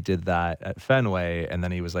you said, he did that at Fenway, and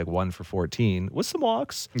then he was like 1 for 14 with some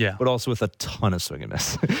walks. Yeah. But also with a ton of swing and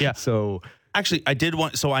miss. Yeah. So actually, I did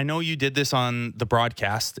want. So I know you did this on the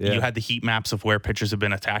broadcast. Yeah. You had the heat maps of where pitchers have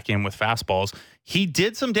been attacking him with fastballs. He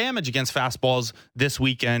did some damage against fastballs this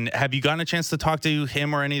weekend. Have you gotten a chance to talk to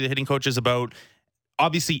him or any of the hitting coaches about?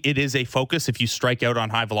 Obviously, it is a focus if you strike out on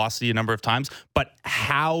high velocity a number of times, but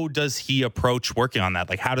how does he approach working on that?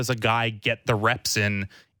 Like, how does a guy get the reps in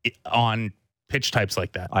on pitch types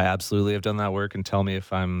like that? I absolutely have done that work, and tell me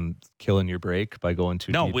if I'm killing your break by going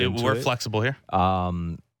too deep into we're it. Flexible here.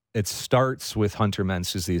 It starts with Hunter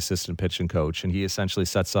Mentz, who's the assistant pitching coach, and he essentially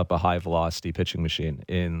sets up a high velocity pitching machine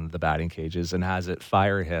in the batting cages and has it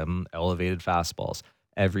fire him elevated fastballs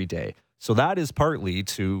every day. So that is partly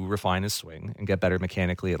to refine his swing and get better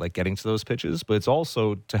mechanically at like getting to those pitches, but it's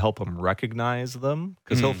also to help him recognize them,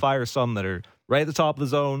 because he'll fire some that are right at the top of the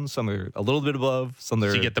zone, some are a little bit above, some that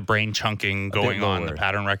are... So you get the brain chunking going on, the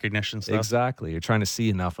pattern recognition stuff. Exactly. You're trying to see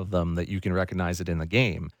enough of them that you can recognize it in the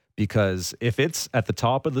game, because if it's at the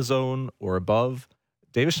top of the zone or above,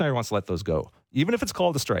 Davis Schneider wants to let those go. Even if it's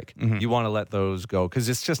called a strike, you want to let those go, because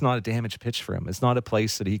it's just not a damaged pitch for him. It's not a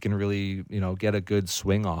place that he can really, get a good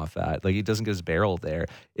swing off at. Like, he doesn't get his barrel there.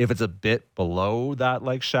 If it's a bit below that,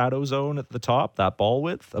 like, shadow zone at the top, that ball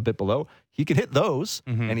width, a bit below, he can hit those.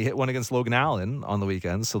 And he hit one against Logan Allen on the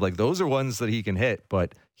weekend. So, like, those are ones that he can hit,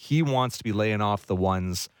 but he wants to be laying off the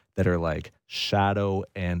ones that are, like, shadow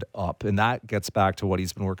and up. And that gets back to what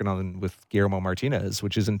he's been working on with Guillermo Martinez,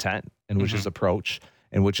 which is intent and which is approach.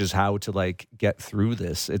 And which is how to like get through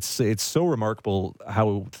this. It's so remarkable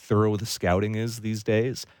how thorough the scouting is these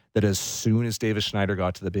days, that as soon as Davis Schneider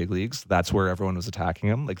got to the big leagues, that's where everyone was attacking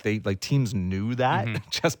him. Like teams knew that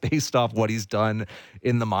just based off what he's done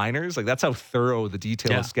in the minors. Like, that's how thorough the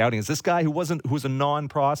detail of scouting is. This guy who was a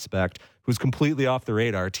non-prospect, who's completely off the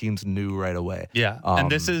radar, teams knew right away. Yeah.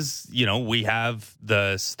 And this is, we have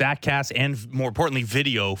the StatCast and more importantly,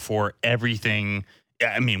 video for everything.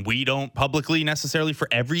 I mean, we don't publicly necessarily for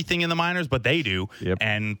everything in the minors, but they do. Yep.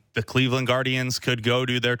 And the Cleveland Guardians could go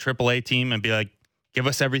to their AAA team and be like, give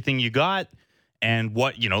us everything you got. And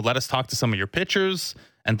let us talk to some of your pitchers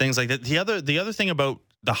and things like that. The other thing about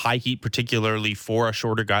the high heat, particularly for a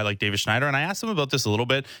shorter guy like Davis Schneider, and I asked him about this a little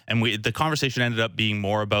bit, and the conversation ended up being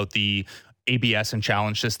more about the ABS and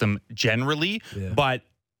challenge system generally. Yeah. But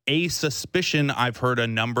a suspicion I've heard a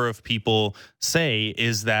number of people say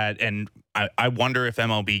is that, and I wonder if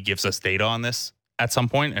MLB gives us data on this at some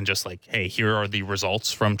point and just like, hey, here are the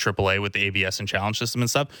results from AAA with the ABS and challenge system and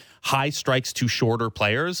stuff. High strikes to shorter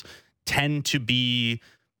players tend to be,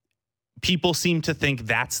 people seem to think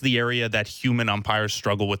that's the area that human umpires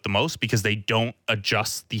struggle with the most, because they don't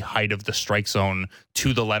adjust the height of the strike zone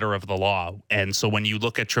to the letter of the law. And so when you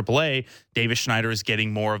look at AAA, Davis Schneider is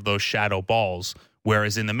getting more of those shadow balls,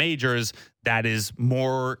 whereas in the majors, that is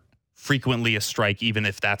more frequently a strike, even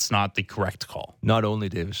if that's not the correct call. Not only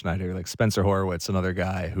Davis Schneider, like Spencer Horwitz, another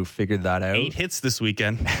guy who figured that out. 8 hits this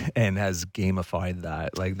weekend. And has gamified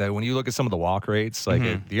that. Like, when you look at some of the walk rates, like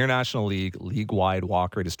the International League-wide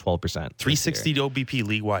walk rate is 12%. 360 OBP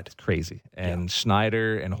league-wide. It's crazy. And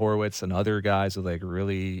Schneider and Horwitz and other guys with like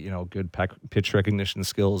really, good pitch recognition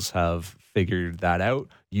skills have figured that out.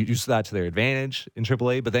 You use that to their advantage in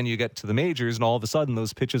AAA, but then you get to the majors and all of a sudden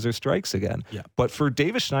those pitches are strikes again. Yeah. But for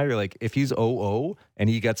Davis Schneider, like if he's 0-0 and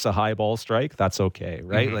he gets a high ball strike, that's okay,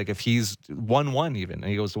 right? Like if he's 1-1 even and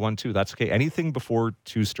he goes to 1-2, that's okay. Anything before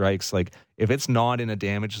 2 strikes, like if it's not in a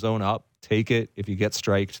damage zone up, take it. If you get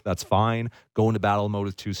striked, that's fine. Go into battle mode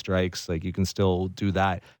with 2 strikes, like you can still do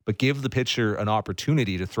that. But give the pitcher an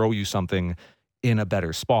opportunity to throw you something in a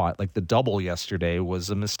better spot. Like the double yesterday was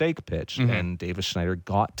a mistake pitch, and Davis Schneider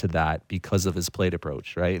got to that because of his plate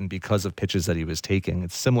approach, right? And because of pitches that he was taking.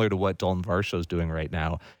 It's similar to what Dalton Varsho's doing right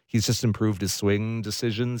now. He's just improved his swing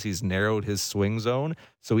decisions. He's narrowed his swing zone.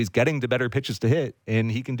 So he's getting to better pitches to hit,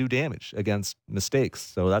 and he can do damage against mistakes.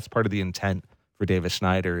 So that's part of the intent for Davis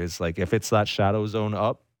Schneider is like, if it's that shadow zone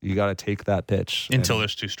up, you got to take that pitch until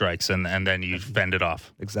there's 2 strikes and then you fend it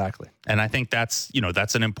off. Exactly. And I think that's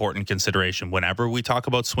an important consideration whenever we talk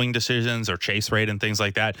about swing decisions or chase rate and things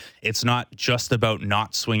like that. It's not just about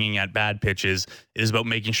not swinging at bad pitches. It is about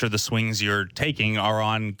making sure the swings you're taking are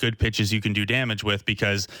on good pitches you can do damage with,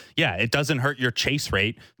 because it doesn't hurt your chase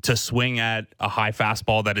rate to swing at a high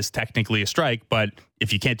fastball that is technically a strike, but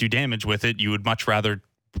if you can't do damage with it, you would much rather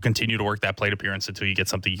continue to work that plate appearance until you get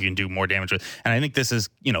something you can do more damage with. And I think this is,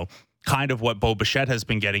 kind of what Bo Bichette has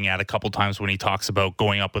been getting at a couple times when he talks about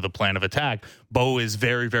going up with a plan of attack. Bo is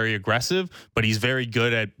very, very aggressive, but he's very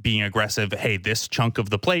good at being aggressive. Hey, this chunk of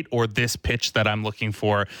the plate or this pitch that I'm looking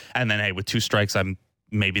for. And then, hey, with 2 strikes, I'm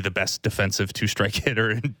maybe the best defensive 2-strike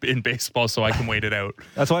hitter in baseball, so I can wait it out.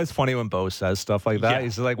 That's why it's funny when Bo says stuff like that. Yeah.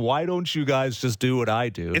 He's like, why don't you guys just do what I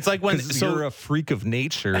do? It's like when you're a freak of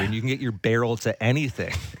nature and you can get your barrel to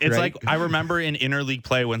anything. It's right? like, I remember in interleague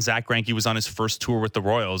play when Zach Greinke was on his first tour with the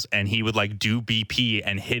Royals, and he would like do BP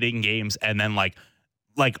and hitting games and then like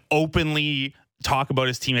openly talk about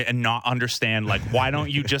his teammate and not understand, like, why don't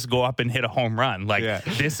you just go up and hit a home run? Like,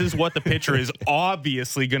 this is what the pitcher is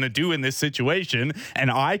obviously going to do in this situation, and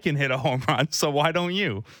I can hit a home run, so why don't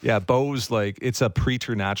you? Yeah, Bo's like, it's a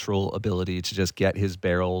preternatural ability to just get his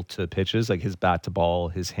barrel to pitches, like his bat to ball,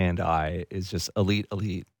 his hand-eye is just elite.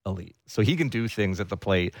 So he can do things at the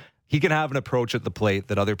plate. He can have an approach at the plate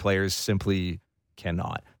that other players simply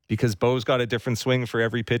cannot, because Bo's got a different swing for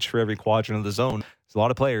every pitch, for every quadrant of the zone. There's a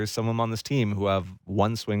lot of players, some of them on this team, who have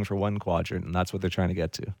one swing for one quadrant, and that's what they're trying to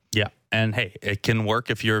get to. Yeah, and hey, it can work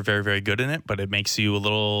if you're very, very good in it, but it makes you a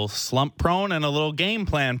little slump prone and a little game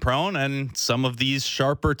plan prone, and some of these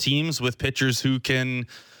sharper teams with pitchers who can,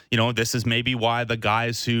 this is maybe why the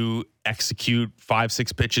guys who execute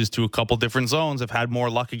 5-6 pitches to a couple different zones have had more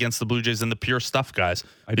luck against the Blue Jays than the pure stuff guys.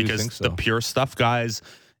 I do think so. The pure stuff guys,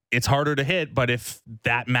 it's harder to hit, but if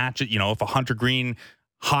that match, if a Hunter Green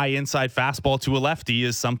high inside fastball to a lefty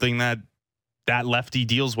is something that lefty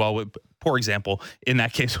deals well with, poor example in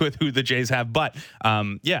that case with who the Jays have. But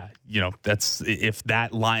that's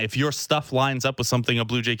if your stuff lines up with something a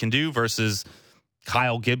Blue Jay can do versus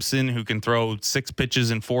Kyle Gibson, who can throw 6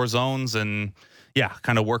 pitches in 4 zones and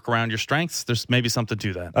kind of work around your strengths, there's maybe something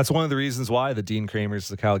to that. That's one of the reasons why the Dean Kramers,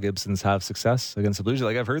 the Kyle Gibsons have success against the Blue Jays.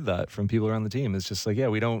 Like, I've heard that from people around the team. It's just like,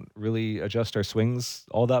 we don't really adjust our swings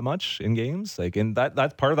all that much in games. Like, and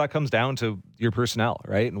that part of that comes down to your personnel,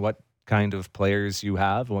 right? And what kind of players you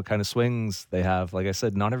have and what kind of swings they have. Like I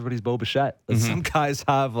said, not everybody's Bo Bichette. Some guys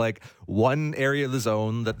have like one area of the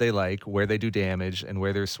zone that they like, where they do damage and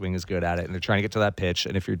where their swing is good at it, and they're trying to get to that pitch.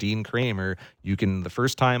 And if you're Dean Kramer, you can, the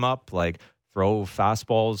first time up, like, throw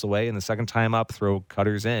fastballs away, and the second time up, throw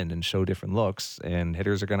cutters in and show different looks, and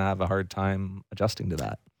hitters are going to have a hard time adjusting to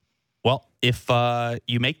that. Well, if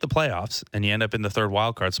you make the playoffs and you end up in the 3rd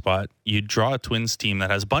wildcard spot, you draw a Twins team that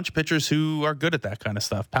has a bunch of pitchers who are good at that kind of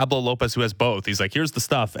stuff. Pablo Lopez, who has both. He's like, here's the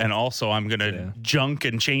stuff, and also I'm going to junk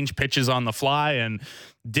and change pitches on the fly and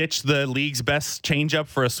ditch the league's best changeup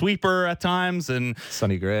for a sweeper at times. And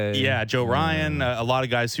Sonny Gray. Yeah, Joe Ryan. A lot of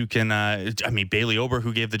guys who can, Bailey Ober,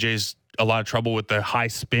 who gave the Jays a lot of trouble with the high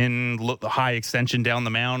spin, high extension down the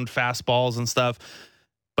mound fastballs and stuff.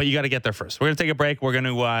 But you got to get there first. We're going to take a break. We're going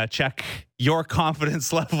to check your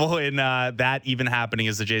confidence level in that even happening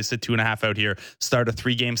as the Jays sit 2.5 out here. Start a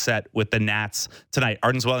 3-game set with the Nats tonight.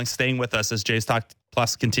 Arden Zwelling staying with us as Jays Talk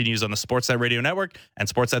Plus continues on the Sportsnet Radio Network and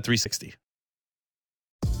Sportsnet 360.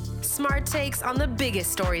 Smart takes on the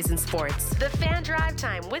biggest stories in sports. The Fan Drive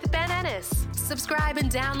Time with Ben Ennis. Subscribe and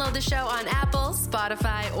download the show on Apple,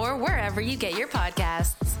 Spotify, or wherever you get your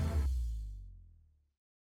podcasts.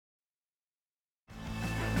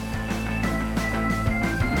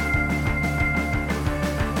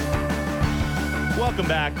 Welcome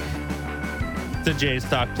back to Jays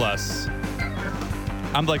Talk Plus.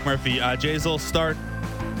 I'm Blake Murphy. Jays will start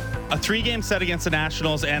a 3-game set against the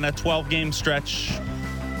Nationals and a 12-game stretch.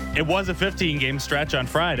 It was a 15-game stretch on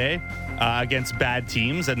Friday against bad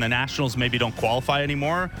teams, and the Nationals maybe don't qualify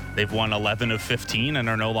anymore. They've won 11 of 15 and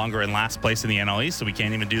are no longer in last place in the NL East, so we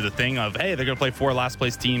can't even do the thing of, hey, they're going to play 4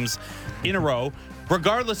 last-place teams in a row.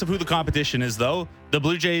 Regardless of who the competition is, though, the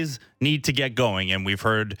Blue Jays need to get going, and we've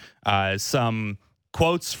heard some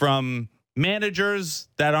quotes from managers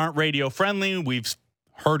that aren't radio-friendly. We've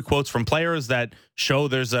heard quotes from players that show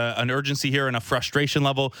there's an urgency here and a frustration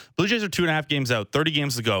level. Blue Jays are 2.5 games out, 30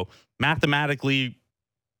 games to go. Mathematically,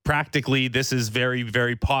 practically, this is very,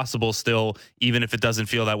 very possible still, even if it doesn't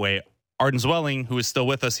feel that way. Arden Zwelling, who is still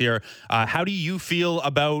with us here, how do you feel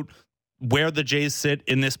about where the Jays sit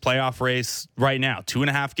in this playoff race right now?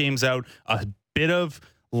 2.5 games out, a bit of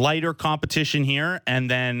lighter competition here, and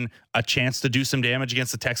then a chance to do some damage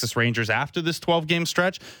against the Texas Rangers after this 12-game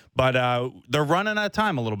stretch. But they're running out of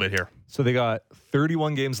time a little bit here. So they got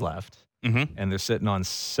 31 games left, Mm-hmm. and they're sitting on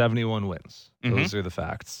 71 wins. Mhm. Those are the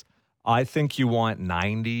facts. I think you want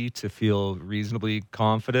 90 to feel reasonably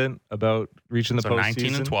confident about reaching the So postseason.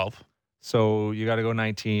 19 and 12. So you got to go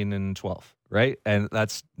 19 and 12, right? And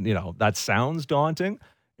that's, that sounds daunting.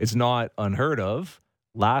 It's not unheard of.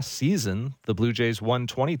 Last season, the Blue Jays won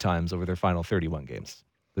 20 times over their final 31 games.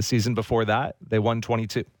 The season before that, they won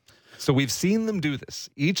 22. So we've seen them do this.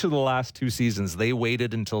 Each of the last 2 seasons, they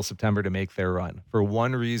waited until September to make their run. For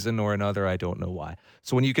one reason or another, I don't know why.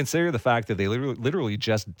 So when you consider the fact that they literally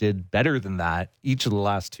just did better than that each of the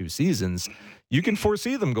last 2 seasons, you can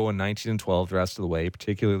foresee them going 19 and 12 the rest of the way,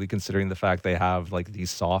 particularly considering the fact they have like the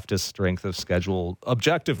softest strength of schedule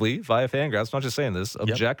objectively via Fangraphs, not just saying this,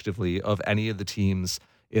 objectively of any of the teams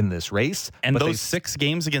in this race. And But those 6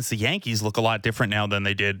 games against the Yankees look a lot different now than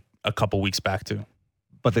they did a couple weeks back, too.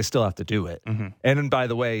 But they still have to do it. Mm-hmm. And by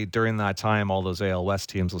the way, during that time, all those AL West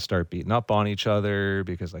teams will start beating up on each other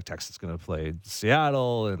because like Texas is going to play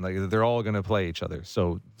Seattle and like they're all going to play each other.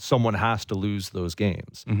 So someone has to lose those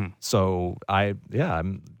games. Mm-hmm. So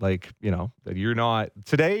I'm like, you're not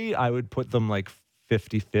today. I would put them like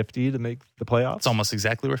 50-50 to make the playoffs. It's almost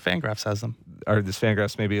exactly where Fangraphs has them. Or this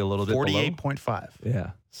Fangraphs maybe a little bit below. 48.5.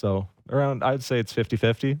 Yeah. So around, I'd say it's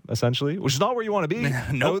 50-50 essentially, which is not where you want to be.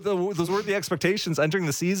 Nope. Those weren't the expectations entering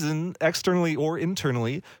the season externally or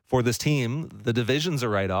internally for this team. The divisions are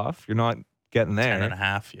right off. You're not getting there.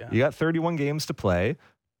 10.5, yeah. You got 31 games to play.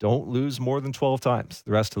 Don't lose more than 12 times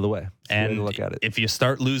the rest of the way. That's the way And to look at it. if you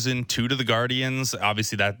start losing 2 to the Guardians,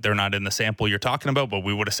 obviously that they're not in the sample you're talking about, but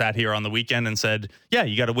we would have sat here on the weekend and said, yeah,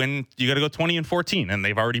 you got to win. You got to go 20 and 14. And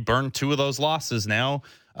they've already burned 2 of those losses now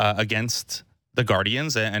against the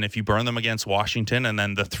Guardians. And if you burn them against Washington and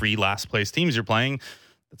then the 3 last place teams you're playing,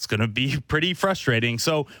 it's going to be pretty frustrating.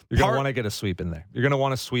 So You're going to want to get a sweep in there. You're going to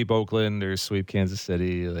want to sweep Oakland or sweep Kansas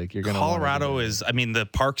City. Like you're going to Colorado is, I mean, the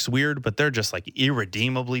park's weird, but they're just like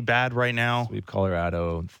irredeemably bad right now. sweep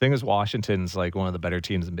Colorado. The thing is, Washington's like one of the better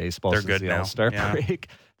teams in baseball They're since good the now. All-Star Yeah. break.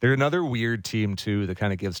 They're another weird team, too, that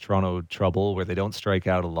kind of gives Toronto trouble where they don't strike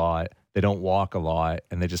out a lot. They don't walk a lot,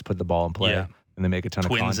 and they just put the ball in play. Yeah. And they make a ton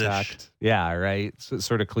Twins-ish. of contact. Yeah, right. So it's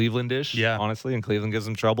sort of Cleveland-ish, honestly, and Cleveland gives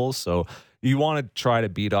them trouble. So you want to try to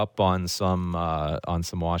beat up on some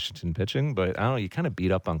Washington pitching, but I don't know, you kind of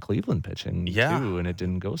beat up on Cleveland pitching, too, and it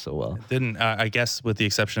didn't go so well. Didn't I guess with the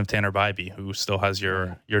exception of Tanner Bybee, who still has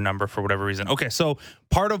your number for whatever reason. Okay, so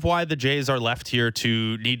part of why the Jays are left here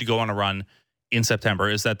to need to go on a run in September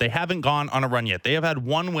is that they haven't gone on a run yet. They have had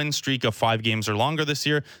 1 win streak of 5 games or longer this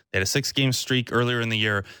year. They had a 6-game streak earlier in the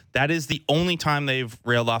year. That is the only time they've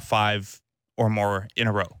railed off 5 or more in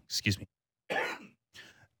a row. Excuse me.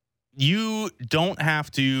 You don't have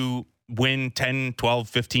to win 10, 12,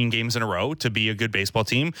 15 games in a row to be a good baseball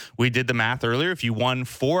team. We did the math earlier. If you went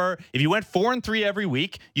 4-3 every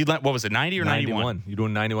week, you'd let, what was it, 90 or 91? You're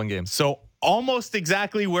doing 91 games. So almost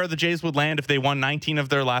exactly where the Jays would land if they won 19 of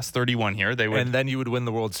their last 31 here. They would, And then you would win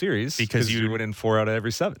the World Series Because you would win 4 out of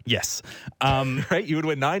every 7. yes. Right? You would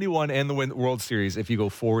win 91 and the World Series if you go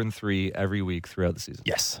 4-3 every week throughout the season.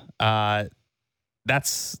 Yes.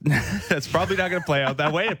 That's probably not going to play out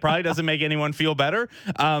that way. It probably doesn't make anyone feel better.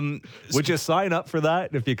 Would you sign up for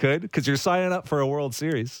that if you could? Because you're signing up for a World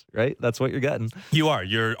Series, right? That's what you're getting. You are.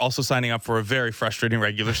 You're also signing up for a very frustrating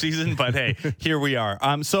regular season, but hey, here we are.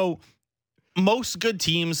 So most good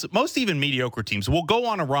teams, most even mediocre teams, will go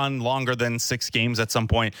on a run longer than 6 games at some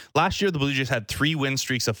point. Last year, the Blue Jays had 3 win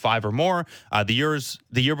streaks of 5 or more. The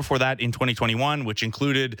year before that, in 2021, which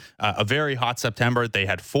included a very hot September, they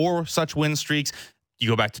had 4 such win streaks. You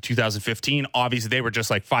go back to 2015, obviously they were just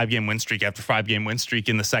like 5-game win streak after 5-game win streak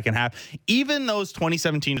in the second half. Even those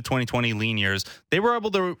 2017 to 2020 lean years, they were able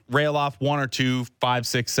to rail off 1 or 2, 5,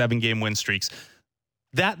 6, 7-game win streaks.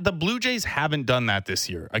 That the Blue Jays haven't done that this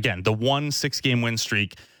year. Again, the 1 6-game win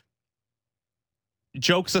streak.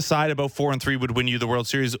 Jokes aside about 4-3 would win you the World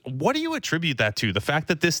Series. What do you attribute that to? The fact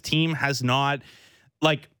that this team has not,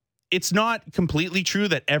 like, it's not completely true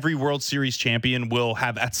that every World Series champion will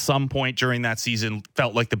have at some point during that season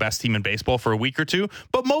felt like the best team in baseball for a week or two,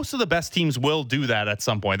 but most of the best teams will do that at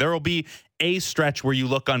some point. There will be a stretch where you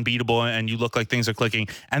look unbeatable and you look like things are clicking,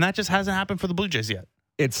 and that just hasn't happened for the Blue Jays yet.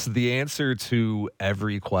 It's the answer to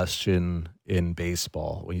every question in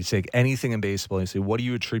baseball. When you take anything in baseball and you say, what do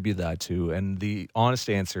you attribute that to? And the honest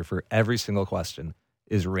answer for every single question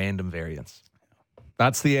is random variance.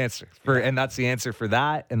 That's the answer and that's the answer for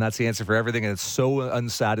that. And that's the answer for everything. And it's so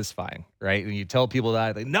unsatisfying, right? And you tell people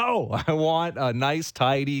that, like, no, I want a nice,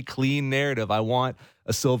 tidy, clean narrative. I want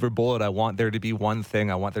a silver bullet. I want there to be one thing.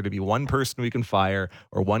 I want there to be one person we can fire,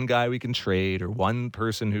 or one guy we can trade, or one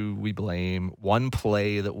person who we blame, one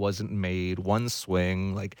play that wasn't made, one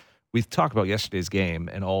swing. Like, we've talked about yesterday's game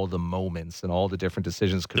and all the moments and all the different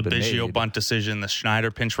decisions could have been made. The Biggio bunt decision, the Schneider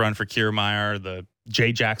pinch run for Kiermaier, the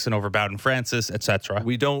Jay Jackson over Bowden Francis, etc.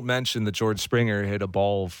 We don't mention that George Springer hit a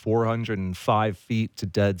ball 405 feet to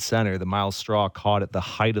dead center. The Miles Straw caught at the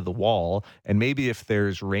height of the wall. And maybe if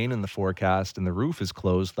there's rain in the forecast and the roof is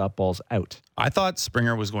closed, that ball's out. I thought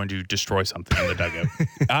Springer was going to destroy something in the dugout.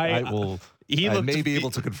 I may be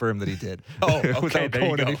able to confirm that he did. Oh, okay. Without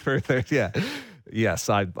going any further. Yeah. Yes,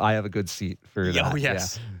 I have a good seat for that. Oh,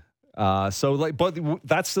 yes. Yeah. But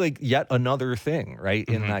that's like yet another thing, right?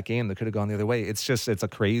 In that game that could have gone the other way. It's a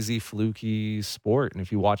crazy, fluky sport. And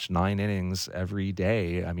if you watch 9 innings every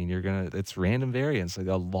day, I mean, it's random variance. Like,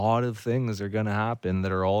 a lot of things are going to happen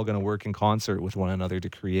that are all going to work in concert with one another to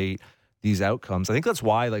create these outcomes. I think that's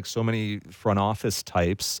why, like, so many front office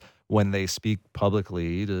types, when they speak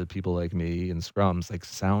publicly to people like me in scrums, like,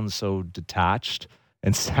 sound so detached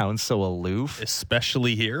and sounds so aloof,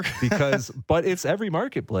 especially here. But it's every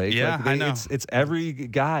market, Blake. Yeah, like I know. It's every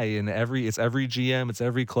guy and it's every GM, it's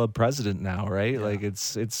every club president now, right? Yeah. Like,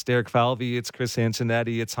 it's Derek Falvey, it's Chris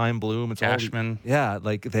Antonetti, it's Chaim Bloom, it's Cashman.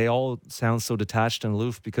 Like, they all sound so detached and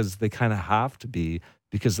aloof because they kind of have to be,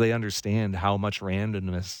 because they understand how much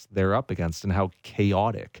randomness they're up against and how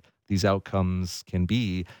chaotic these outcomes can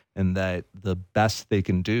be, and that the best they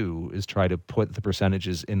can do is try to put the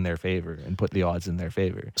percentages in their favor and put the odds in their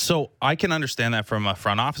favor. So I can understand that from a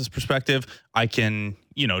front office perspective. I can,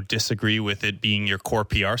 disagree with it being your core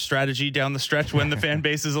PR strategy down the stretch when the fan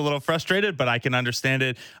base is a little frustrated, but I can understand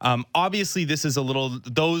it. Obviously, this is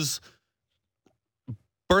those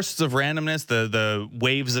bursts of randomness, the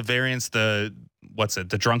waves of variance, the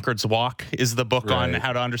Drunkard's Walk is the book on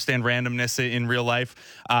how to understand randomness in real life.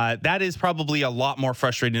 That is probably a lot more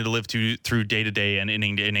frustrating to live through day to day and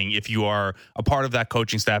inning to inning if you are a part of that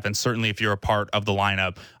coaching staff, and certainly if you're a part of the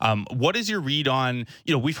lineup. What is your read on,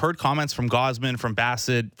 we've heard comments from Gausman, from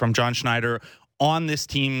Bassett, from John Schneider on this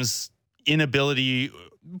team's inability,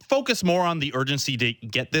 focus more on the urgency to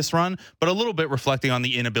get this run, but a little bit reflecting on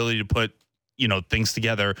the inability to put, things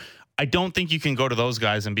together. I don't think you can go to those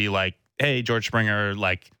guys and be like, hey, George Springer,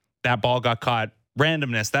 like, that ball got caught.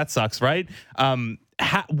 Randomness, that sucks, right?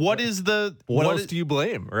 What else do you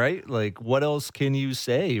blame, right? Like, what else can you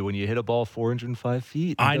say when you hit a ball 405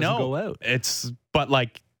 feet and I know. Go out? But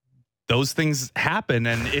like, those things happen,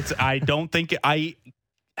 and I don't think I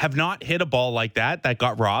have not hit a ball like that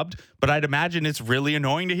got robbed, but I'd imagine it's really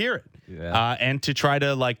annoying to hear it. Yeah. And to try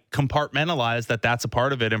to, like, compartmentalize that's a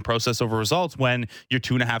part of it and process over results when you're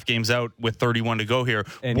 2.5 games out with 31 to go here.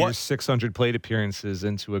 And you're 600 plate appearances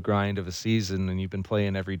into a grind of a season, and you've been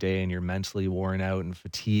playing every day, and you're mentally worn out and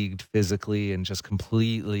fatigued physically and just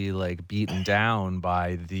completely, like, beaten down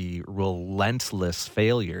by the relentless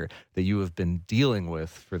failure that you have been dealing with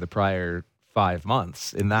for the prior 5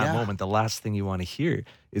 months. In that moment, the last thing you want to hear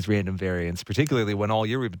is random variance, particularly when all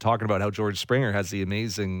year we've been talking about how George Springer has the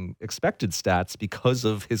amazing expected stats because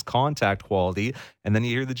of his contact quality. And then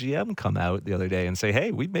you hear the GM come out the other day and say,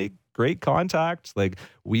 hey, we make great contact. Like,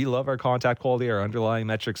 we love our contact quality. Our underlying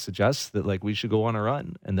metrics suggest that, like, we should go on a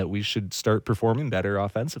run and that we should start performing better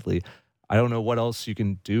offensively. I don't know what else you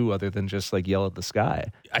can do other than just, like, yell at the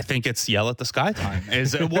sky. I think it's yell at the sky time.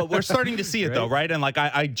 We're starting to see it, right? Though, right? And, like,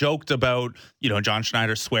 I joked about, John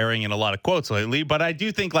Schneider swearing in a lot of quotes lately, but I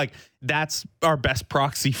do think, like, that's our best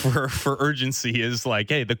proxy for urgency is, like,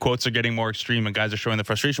 hey, the quotes are getting more extreme and guys are showing the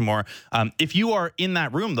frustration more. If you are in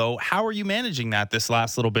that room, though, how are you managing that this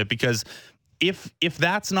last little bit? Because if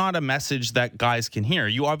that's not a message that guys can hear,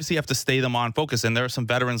 you obviously have to stay them on focus. And there are some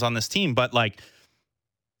veterans on this team, but, like,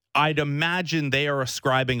 I'd imagine they are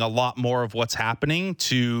ascribing a lot more of what's happening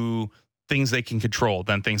to things they can control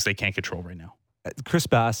than things they can't control right now. Chris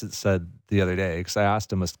Bassett said the other day, because I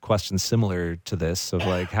asked him a question similar to this of,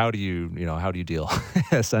 like, how do you deal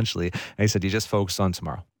essentially? And he said, you just focus on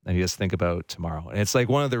tomorrow and you just think about tomorrow. And it's like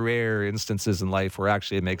one of the rare instances in life where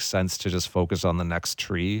actually it makes sense to just focus on the next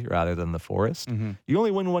tree rather than the forest. Mm-hmm. You only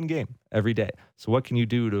win one game every day. So what can you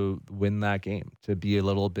do to win that game, to be a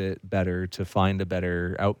little bit better, to find a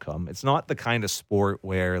better outcome? It's not the kind of sport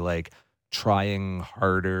where, like, trying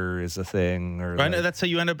harder is a thing, or right, that's how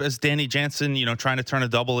you end up as Danny Jansen, trying to turn a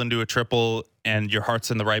double into a triple, and your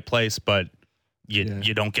heart's in the right place, but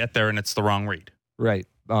you don't get there, and it's the wrong read. Right.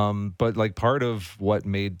 But like part of what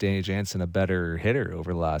made Danny Jansen a better hitter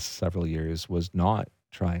over the last several years was not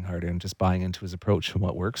trying harder and just buying into his approach and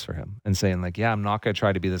what works for him, and saying like, yeah, I'm not going to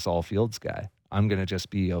try to be this all fields guy. I'm going to just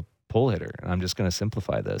be a pull hitter, and I'm just going to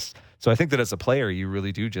simplify this. So I think that as a player, you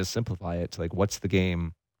really do just simplify it to like, what's the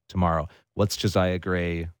game tomorrow? What's Josiah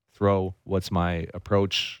Gray throw? What's my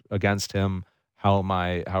approach against him? How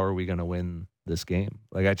are we going to win this game?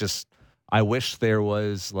 Like, I wish there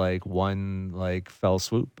was like one like fell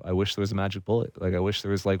swoop. I wish there was a magic bullet. Like, I wish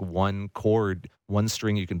there was like one chord, one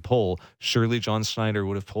string you can pull. Surely John Schneider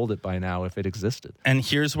would have pulled it by now if it existed. And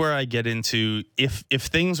here's where I get into, if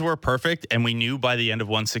things were perfect and we knew by the end of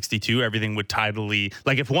 162 everything would tidally,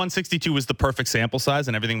 like if 162 was the perfect sample size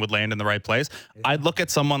and everything would land in the right place, I'd look at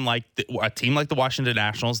someone like a team like the Washington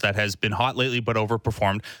Nationals that has been hot lately but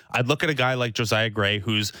overperformed. I'd look at a guy like Josiah Gray,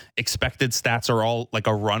 whose expected stats are all like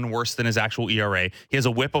a run worse than his actual ERA. He has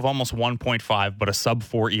a whip of almost 1.5 but a sub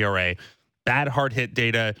 4 ERA. Bad hard hit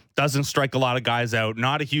data, doesn't strike a lot of guys out,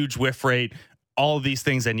 not a huge whiff rate, all of these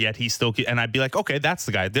things, and yet he's still, and I'd be like, okay, that's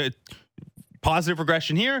the guy. Positive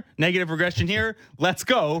regression here, negative regression here, let's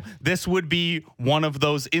go. This would be one of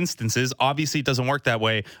those instances. Obviously, it doesn't work that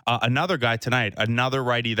way. Another guy tonight, another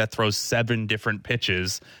righty that throws 7 different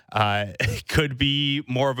pitches, could be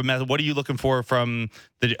more of a method. What are you looking for from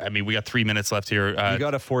we got 3 minutes left here. You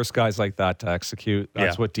got to force guys like that to execute.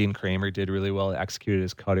 That's what Dean Kramer did really well. Executed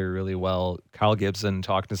his cutter really well. Kyle Gibson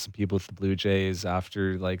talking to some people with the Blue Jays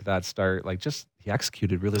after like that start, like just he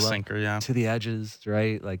executed really well. Sinker, to the edges,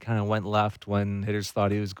 right? Like kind of went left when hitters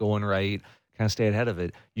thought he was going right. Kind of stayed ahead of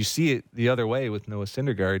it. You see it the other way with Noah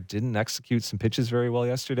Syndergaard. Didn't execute some pitches very well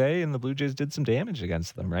yesterday, and the Blue Jays did some damage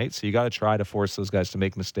against them, right? So you got to try to force those guys to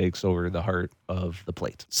make mistakes over the heart of the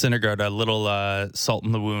plate. Syndergaard, a little salt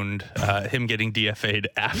in the wound, him getting DFA'd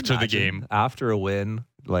after the game. After a win,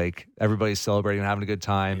 like everybody's celebrating and having a good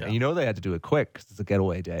time. Yeah. And they had to do it quick because it's a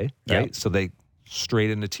getaway day, right? Yeah. So they straight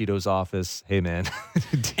into Tito's office. Hey, man.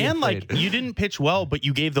 And like, you didn't pitch well, but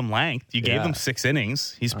you gave them length. You gave them 6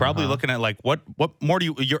 innings. He's probably looking at like, what more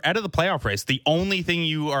you're out of the playoff race. The only thing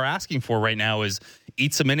you are asking for right now is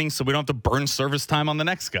eat some innings so we don't have to burn service time on the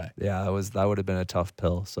next guy. Yeah, that would have been a tough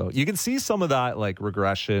pill. So you can see some of that like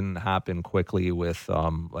regression happen quickly with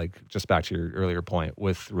like just back to your earlier point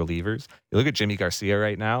with relievers. You look at Jimmy Garcia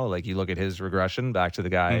right now, like you look at his regression back to the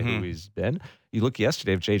guy who he's been. You look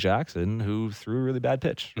yesterday of Jay Jackson, who threw a really bad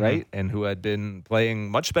pitch, right? And who had been playing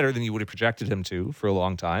much better than you would have projected him to for a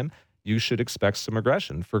long time. You should expect some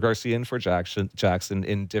regression for Garcia and for Jackson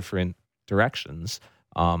in different directions.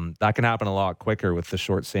 That can happen a lot quicker with the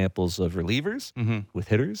short samples of relievers. With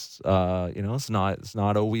hitters. It's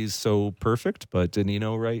not always so perfect, but didn't you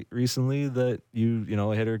know right recently that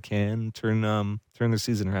a hitter can turn their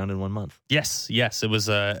season around in 1 month? Yes, it was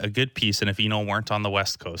a good piece, and if weren't on the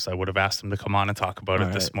West Coast, I would have asked him to come on and talk about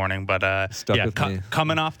it this morning. But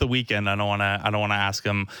coming off the weekend, I don't want to ask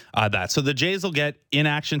him that. So the Jays will get in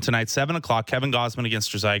action tonight, 7:00. Kevin Gausman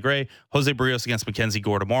against Josiah Gray, Jose Barrios against Mackenzie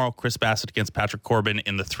Gore tomorrow, Chris Bassett against Patrick Corbin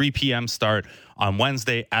in the 3 p.m. start on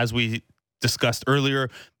Wednesday. As we discussed earlier,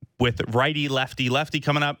 with righty, lefty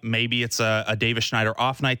coming up, maybe it's a Davis Schneider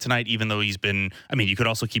off night tonight, even though he's been, you could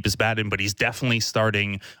also keep his bat in, but he's definitely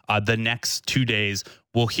starting the next 2 days.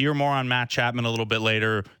 We'll hear more on Matt Chapman a little bit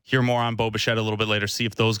later, hear more on Bo Bichette a little bit later, see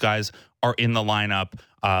if those guys are in the lineup.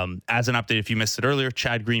 As an update, if you missed it earlier,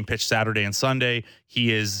 Chad Green pitched Saturday and Sunday.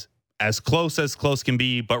 He is as close can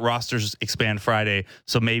be, but rosters expand Friday,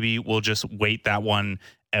 so maybe we'll just wait that one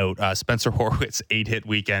out. Spencer Horwitz 8-hit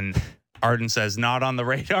weekend. Arden says not on the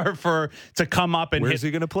radar to come up and Where's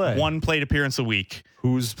he going to play? 1 plate appearance a week.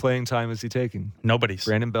 Whose playing time is he taking? Nobody's.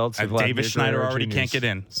 Brandon Beltz. Davis Schneider already can't get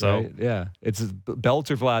in. So right? Yeah, it's Belt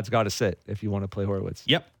or Vlad's got to sit if you want to play Horwitz.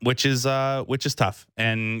 Yep, which is tough.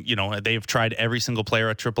 And they've tried every single player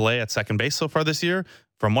at AAA at second base so far this year.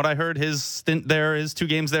 From what I heard, his stint there, his 2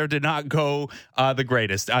 games there did not go the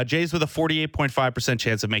greatest. Jays with a 48.5%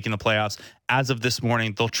 chance of making the playoffs as of this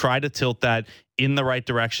morning. They'll try to tilt that in the right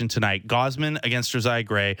direction tonight. Gausman against Josiah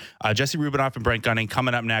Gray, Jesse Rubinoff and Brent Gunning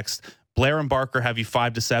coming up next. Blair and Barker have you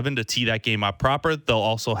 5-7 to tee that game up proper. They'll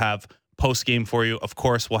also have post game for you. Of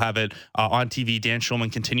course, we'll have it on TV. Dan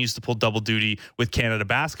Schulman continues to pull double duty with Canada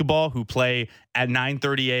Basketball, who play at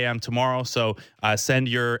 9:30 a.m. tomorrow. So send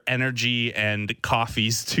your energy and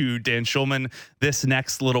coffees to Dan Schulman. This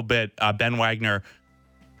next little bit, Ben Wagner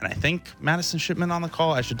And I think Madison Shipman on the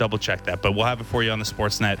call. I should double check that, but we'll have it for you on the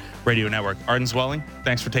Sportsnet Radio Network. Arden Zwelling,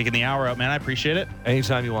 thanks for taking the hour out, man. I appreciate it.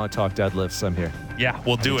 Anytime you want to talk deadlifts, I'm here. Yeah,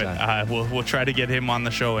 we'll do Anytime. it. We'll try to get him on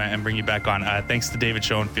the show and bring you back on. Thanks to David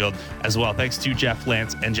Schoenfield as well. Thanks to Jeff,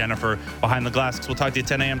 Lance, and Jennifer behind the glass. We'll talk to you at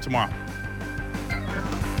 10 a.m. tomorrow.